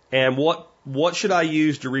 and what should I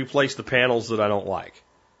use to replace the panels that I don't like?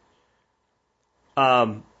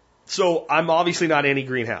 So I'm obviously not any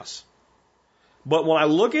greenhouse. But when I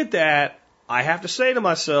look at that, I have to say to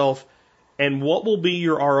myself, and what will be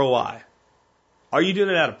your ROI? Are you doing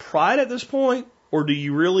it out of pride at this point? Or do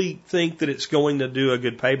you really think that it's going to do a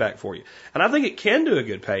good payback for you? And I think it can do a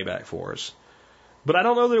good payback for us. But I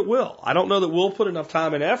don't know that it will. I don't know that we'll put enough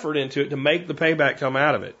time and effort into it to make the payback come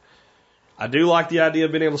out of it. I do like the idea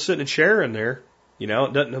of being able to sit in a chair in there. You know,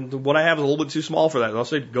 what I have is a little bit too small for that. And I'll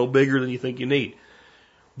say go bigger than you think you need.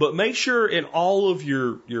 But make sure in all of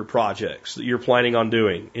your projects that you're planning on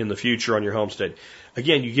doing in the future on your homestead,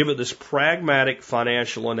 again, you give it this pragmatic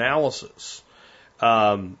financial analysis.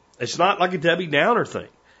 It's not like a Debbie Downer thing.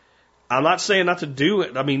 I'm not saying not to do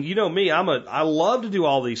it. I mean, you know me, I love to do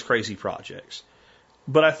all these crazy projects.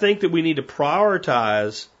 But I think that we need to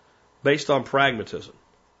prioritize based on pragmatism.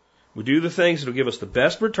 We do the things that will give us the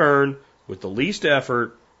best return with the least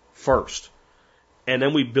effort first. And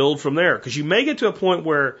then we build from there. Because you may get to a point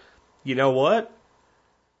where, you know what?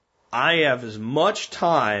 I have as much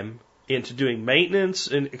time into doing maintenance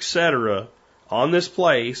and et cetera on this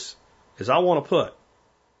place as I want to put.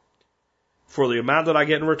 For the amount that I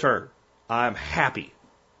get in return, I'm happy.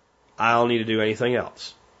 I don't need to do anything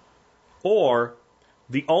else. Or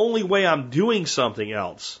the only way I'm doing something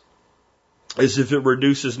else is if it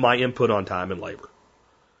reduces my input on time and labor.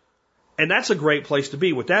 And that's a great place to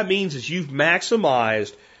be. What that means is you've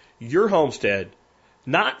maximized your homestead,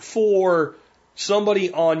 not for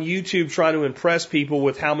somebody on YouTube trying to impress people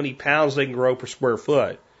with how many pounds they can grow per square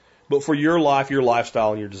foot, but for your life, your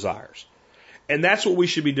lifestyle, and your desires. And that's what we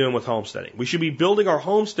should be doing with homesteading. We should be building our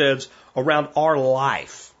homesteads around our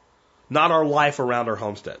life, not our life around our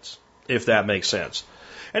homesteads, if that makes sense.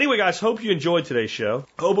 Anyway, guys, hope you enjoyed today's show.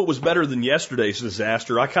 Hope it was better than yesterday's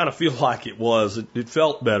disaster. I kind of feel like it was. It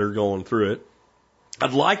felt better going through it.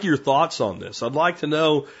 I'd like your thoughts on this. I'd like to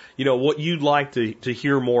know, what you'd like to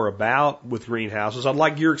hear more about with greenhouses. I'd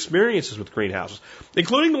like your experiences with greenhouses,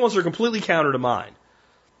 including the ones that are completely counter to mine.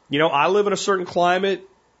 I live in a certain climate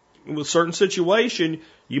with a certain situation.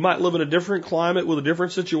 You might live in a different climate with a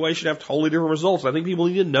different situation, have totally different results. I think people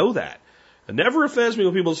need to know that. It never offends me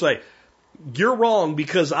when people say, you're wrong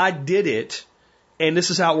because I did it, and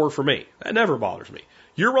this is how it worked for me. That never bothers me.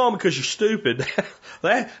 You're wrong because you're stupid.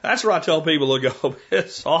 That's where I tell people to go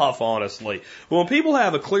piss off, honestly. But when people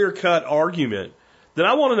have a clear-cut argument, then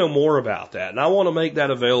I want to know more about that, and I want to make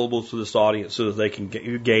that available to this audience so that they can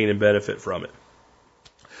gain and benefit from it.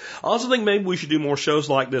 I also think maybe we should do more shows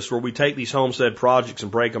like this where we take these homestead projects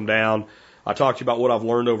and break them down. I talked to you about what I've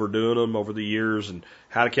learned over doing them over the years and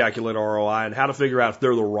how to calculate ROI and how to figure out if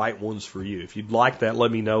they're the right ones for you. If you'd like that,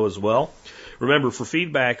 let me know as well. Remember, for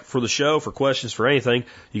feedback for the show, for questions, for anything,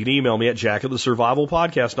 you can email me at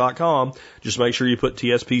jack@thesurvivalpodcast.com. Just make sure you put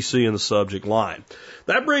TSPC in the subject line.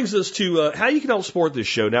 That brings us to how you can help support this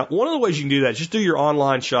show. Now, one of the ways you can do that is just do your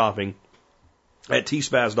online shopping at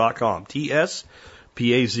tspaz.com.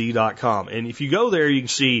 TSPAZ.com. And if you go there, you can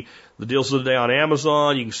see the deals of the day on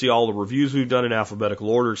Amazon. You can see all the reviews we've done in alphabetical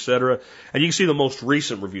order, etc. And you can see the most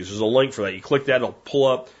recent reviews. There's a link for that. You click that, it'll pull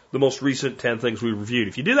up the most recent 10 things we reviewed.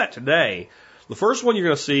 If you do that today, the first one you're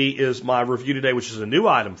going to see is my review today, which is a new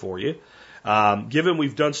item for you. Given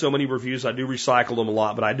we've done so many reviews, I do recycle them a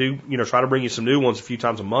lot, but I do, try to bring you some new ones a few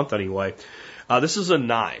times a month anyway. This is a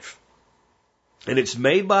knife, and it's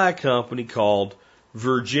made by a company called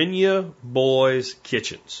Virginia Boys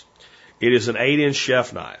Kitchens. It is an 8-inch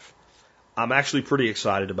chef knife. I'm actually pretty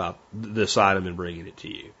excited about this item and bringing it to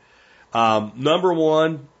you. Number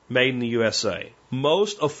one, made in the USA.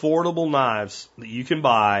 Most affordable knives that you can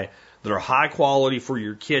buy that are high quality for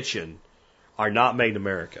your kitchen are not made in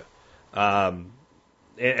America. And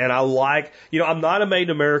I like, I'm not a made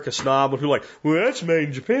in America snob when people are like, well, that's made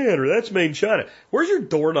in Japan or that's made in China. Where's your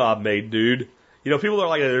doorknob made, dude? People are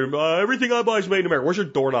like, everything I buy is made in America. Where's your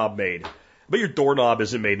doorknob made? But your doorknob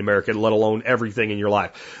isn't made in America, let alone everything in your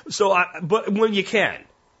life. But when you can,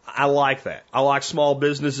 I like that. I like small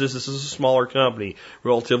businesses. This is a smaller company,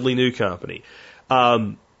 relatively new company.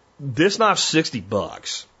 This knife's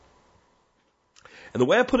 $60. And the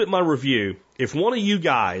way I put it in my review, if one of you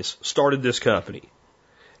guys started this company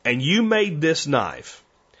and you made this knife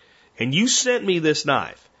and you sent me this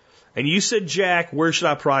knife and you said, Jack, where should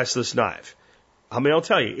I price this knife? I'll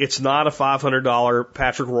tell you, it's not a $500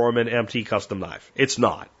 Patrick Royman MT custom knife. It's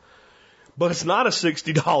not. But it's not a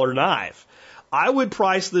 $60 knife. I would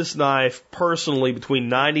price this knife personally between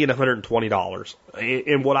 $90 and $120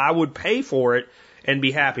 in what I would pay for it and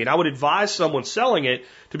be happy. And I would advise someone selling it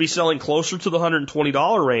to be selling closer to the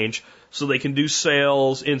 $120 range so they can do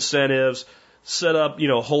sales, incentives, set up,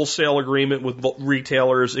 wholesale agreement with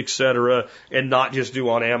retailers, etc., and not just do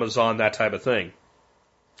on Amazon, that type of thing.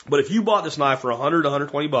 But if you bought this knife for $100 to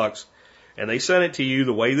 $120 and they sent it to you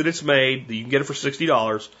the way that it's made, that you can get it for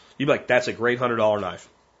 $60, you'd be like, that's a great $100 knife.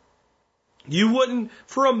 You wouldn't,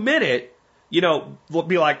 for a minute,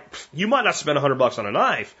 be like, you might not spend $100 on a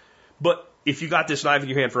knife, but if you got this knife in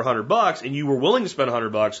your hand for $100 and you were willing to spend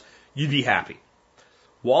 $100, you'd be happy.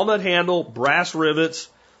 Walnut handle, brass rivets,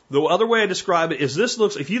 The other way I describe it is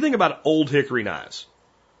if you think about old hickory knives,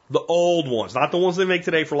 the old ones, not the ones they make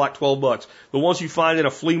today for like $12, the ones you find in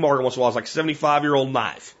a flea market once in a while, it's like a 75-year-old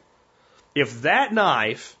knife. If that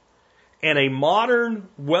knife and a modern,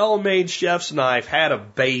 well-made chef's knife had a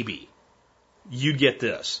baby, you'd get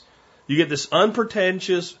this. You get this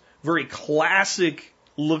unpretentious, very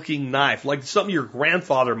classic-looking knife, like something your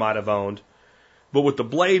grandfather might have owned, but with the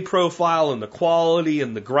blade profile and the quality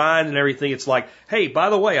and the grind and everything, it's like, hey, by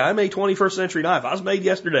the way, I made 21st century knife. I was made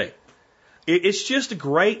yesterday. It's just a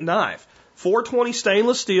great knife. 420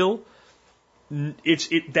 stainless steel.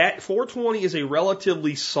 That 420 is a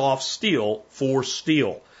relatively soft steel for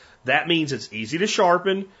steel. That means it's easy to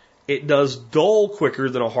sharpen. It does dull quicker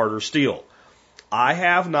than a harder steel. I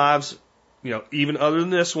have knives, even other than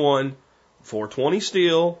this one, 420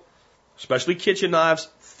 steel, especially kitchen knives,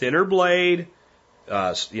 thinner blade,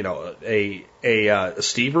 a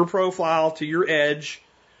steeper profile to your edge,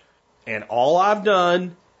 and all I've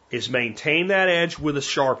done is maintain that edge with a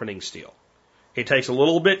sharpening steel. It takes a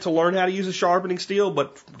little bit to learn how to use a sharpening steel,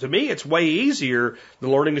 but to me it's way easier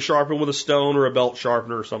than learning to sharpen with a stone or a belt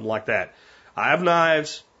sharpener or something like that. I have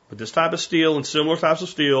knives with this type of steel and similar types of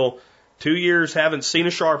steel. 2 years, haven't seen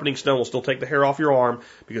a sharpening stone, will still take the hair off your arm,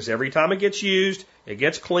 because every time it gets used, it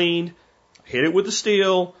gets cleaned, hit it with the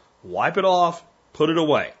steel, wipe it off, put it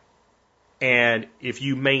away. And if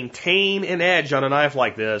you maintain an edge on a knife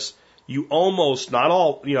like this, you almost,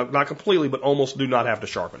 not completely, but almost do not have to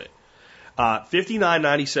sharpen it.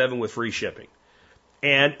 $59.97 with free shipping.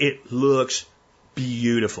 And it looks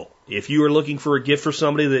beautiful. If you are looking for a gift for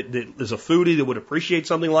somebody that is a foodie that would appreciate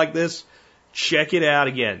something like this, check it out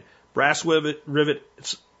again. Brass rivet,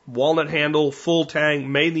 walnut handle, full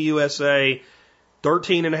tang, made in the USA,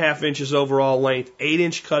 13.5 inches overall length,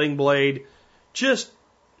 8-inch cutting blade, just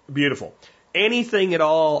beautiful. Anything at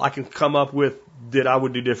all I can come up with that I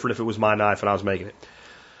would do different if it was my knife and I was making it.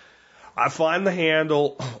 I find the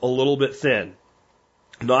handle a little bit thin,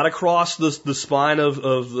 not across the spine of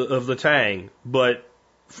the tang, but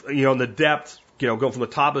in the depth, going from the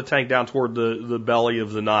top of the tang down toward the belly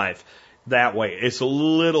of the knife. That way, it's a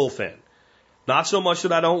little thin. Not so much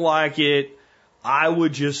that I don't like it. I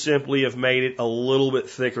would just simply have made it a little bit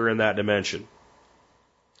thicker in that dimension.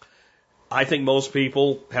 I think most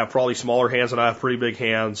people have probably smaller hands than I have pretty big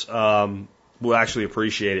hands. Will actually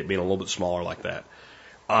appreciate it being a little bit smaller like that.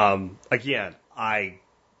 Again, I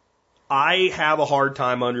have a hard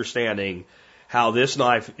time understanding how this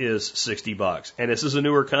knife is $60. And this is a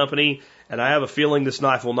newer company, and I have a feeling this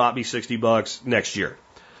knife will not be $60 next year.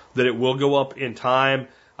 That it will go up in time.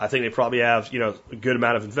 I think they probably have, a good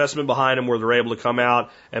amount of investment behind them where they're able to come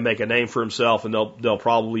out and make a name for themselves, and they'll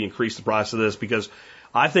probably increase the price of this, because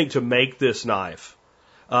I think to make this knife,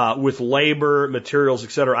 with labor, materials,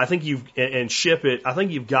 etc., and ship it, I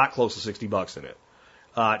think you've got close to $60 in it.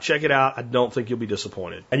 Check it out. I don't think you'll be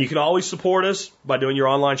disappointed. And you can always support us by doing your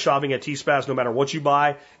online shopping at T-Spaz no matter what you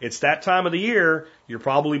buy. It's that time of the year. You're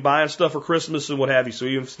probably buying stuff for Christmas and what have you. So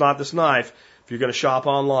even if it's not this knife, if you're going to shop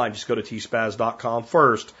online, just go to tspaz.com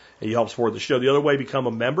first, and you help support the show. The other way, become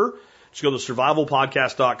a member. Just go to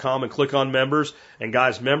survivalpodcast.com and click on members. And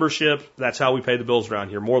guys, membership, that's how we pay the bills around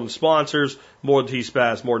here. More than sponsors, more than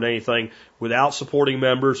T-Spaz, more than anything. Without supporting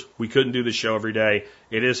members, we couldn't do this show every day.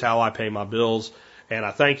 It is how I pay my bills. And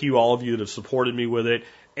I thank you, all of you that have supported me with it.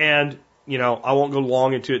 And, I won't go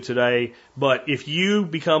long into it today, but if you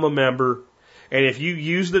become a member and if you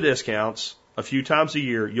use the discounts a few times a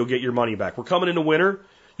year, you'll get your money back. We're coming into winter.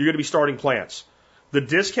 You're going to be starting plants. The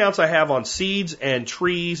discounts I have on seeds and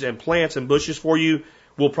trees and plants and bushes for you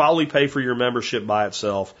will probably pay for your membership by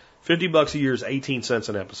itself. $50 a year is 18 cents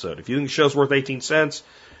an episode. If you think the show's worth 18 cents,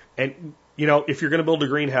 and, if you're going to build a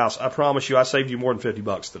greenhouse, I promise you I saved you more than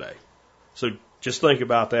 $50 today. So just think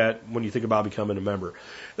about that when you think about becoming a member.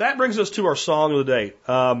 That brings us to our song of the day.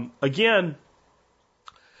 Again,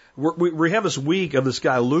 we have this week of this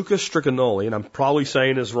guy, Luca Stricanoli, and I'm probably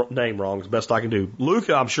saying his name wrong as best I can do.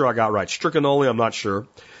 Luca, I'm sure I got right. Stricanoli, I'm not sure.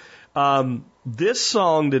 This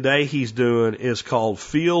song today he's doing is called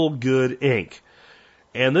Feel Good Inc.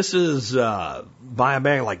 And this is by a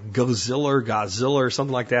band like Godzilla or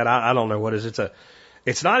something like that. I don't know what it is.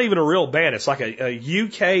 It's not even a real band. It's like a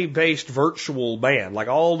UK-based virtual band. Like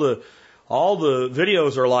all the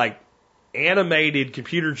videos are like animated,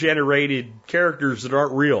 computer-generated characters that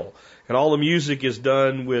aren't real, and all the music is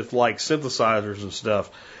done with like synthesizers and stuff.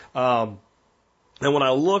 And when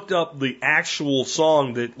I looked up the actual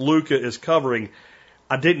song that Luca is covering,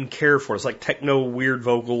 I didn't care for it. It's like techno weird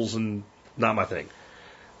vocals and not my thing.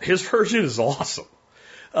 His version is awesome.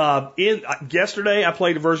 Yesterday I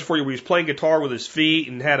played a version for you where he was playing guitar with his feet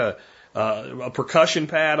and had a a percussion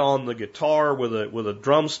pad on the guitar with a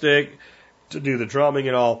drumstick to do the drumming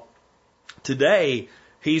and all. Today,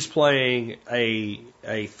 he's playing a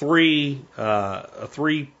three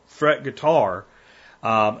fret guitar,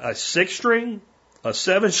 a 6-string, a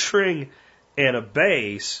 7-string, and a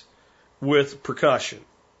bass with percussion.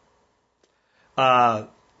 And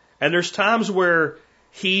there's times where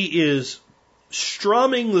he is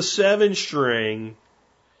strumming the 7-string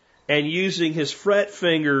and using his fret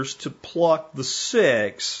fingers to pluck the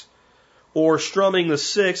 6, or strumming the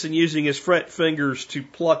 6 and using his fret fingers to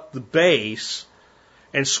pluck the bass,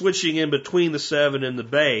 and switching in between the 7 and the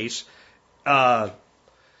bass.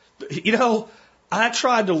 You know, I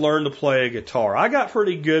tried to learn to play a guitar. I got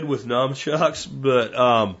pretty good with nunchucks,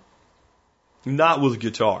 but not with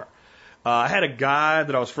guitar. I had a guy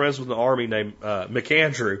that I was friends with in the Army named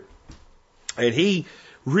McAndrew, and he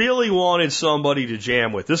really wanted somebody to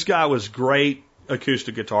jam with. This guy was great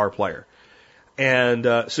acoustic guitar player. And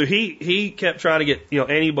so he kept trying to get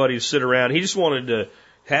anybody to sit around. He just wanted to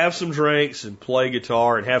have some drinks and play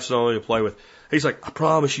guitar and have somebody to play with. He's like, I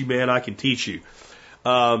promise you, man, I can teach you.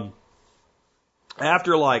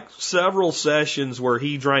 After like several sessions where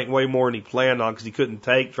he drank way more than he planned on because he couldn't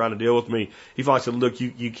take trying to deal with me, he finally said, look,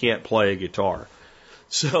 you can't play a guitar.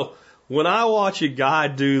 So when I watch a guy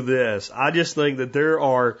do this, I just think that there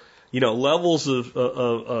are, levels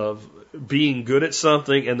of being good at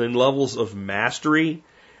something, and then levels of mastery,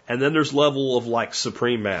 and then there's level of like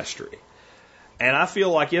supreme mastery. And I feel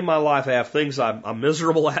like in my life I have things I'm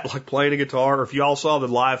miserable at, like playing a guitar. Or if you all saw the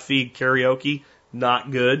live feed karaoke,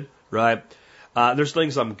 not good, right? There's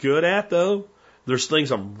things I'm good at, though. There's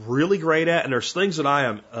things I'm really great at, and there's things that I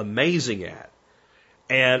am amazing at.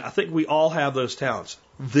 And I think we all have those talents.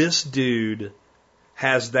 This dude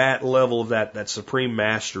has that level of that supreme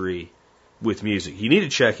mastery with music. You need to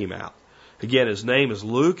check him out. Again, his name is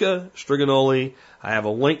Luca Striganoli. I have a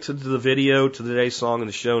link to the video to today's song in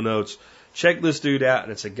the show notes. Check this dude out.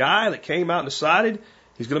 And it's a guy that came out and decided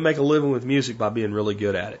he's going to make a living with music by being really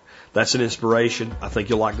good at it. That's an inspiration. I think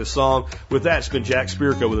you'll like this song. With that, it's been Jack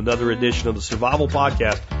Spirko with another edition of the Survival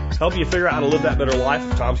Podcast, helping you figure out how to live that better life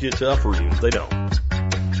if times get tough, or even if they don't.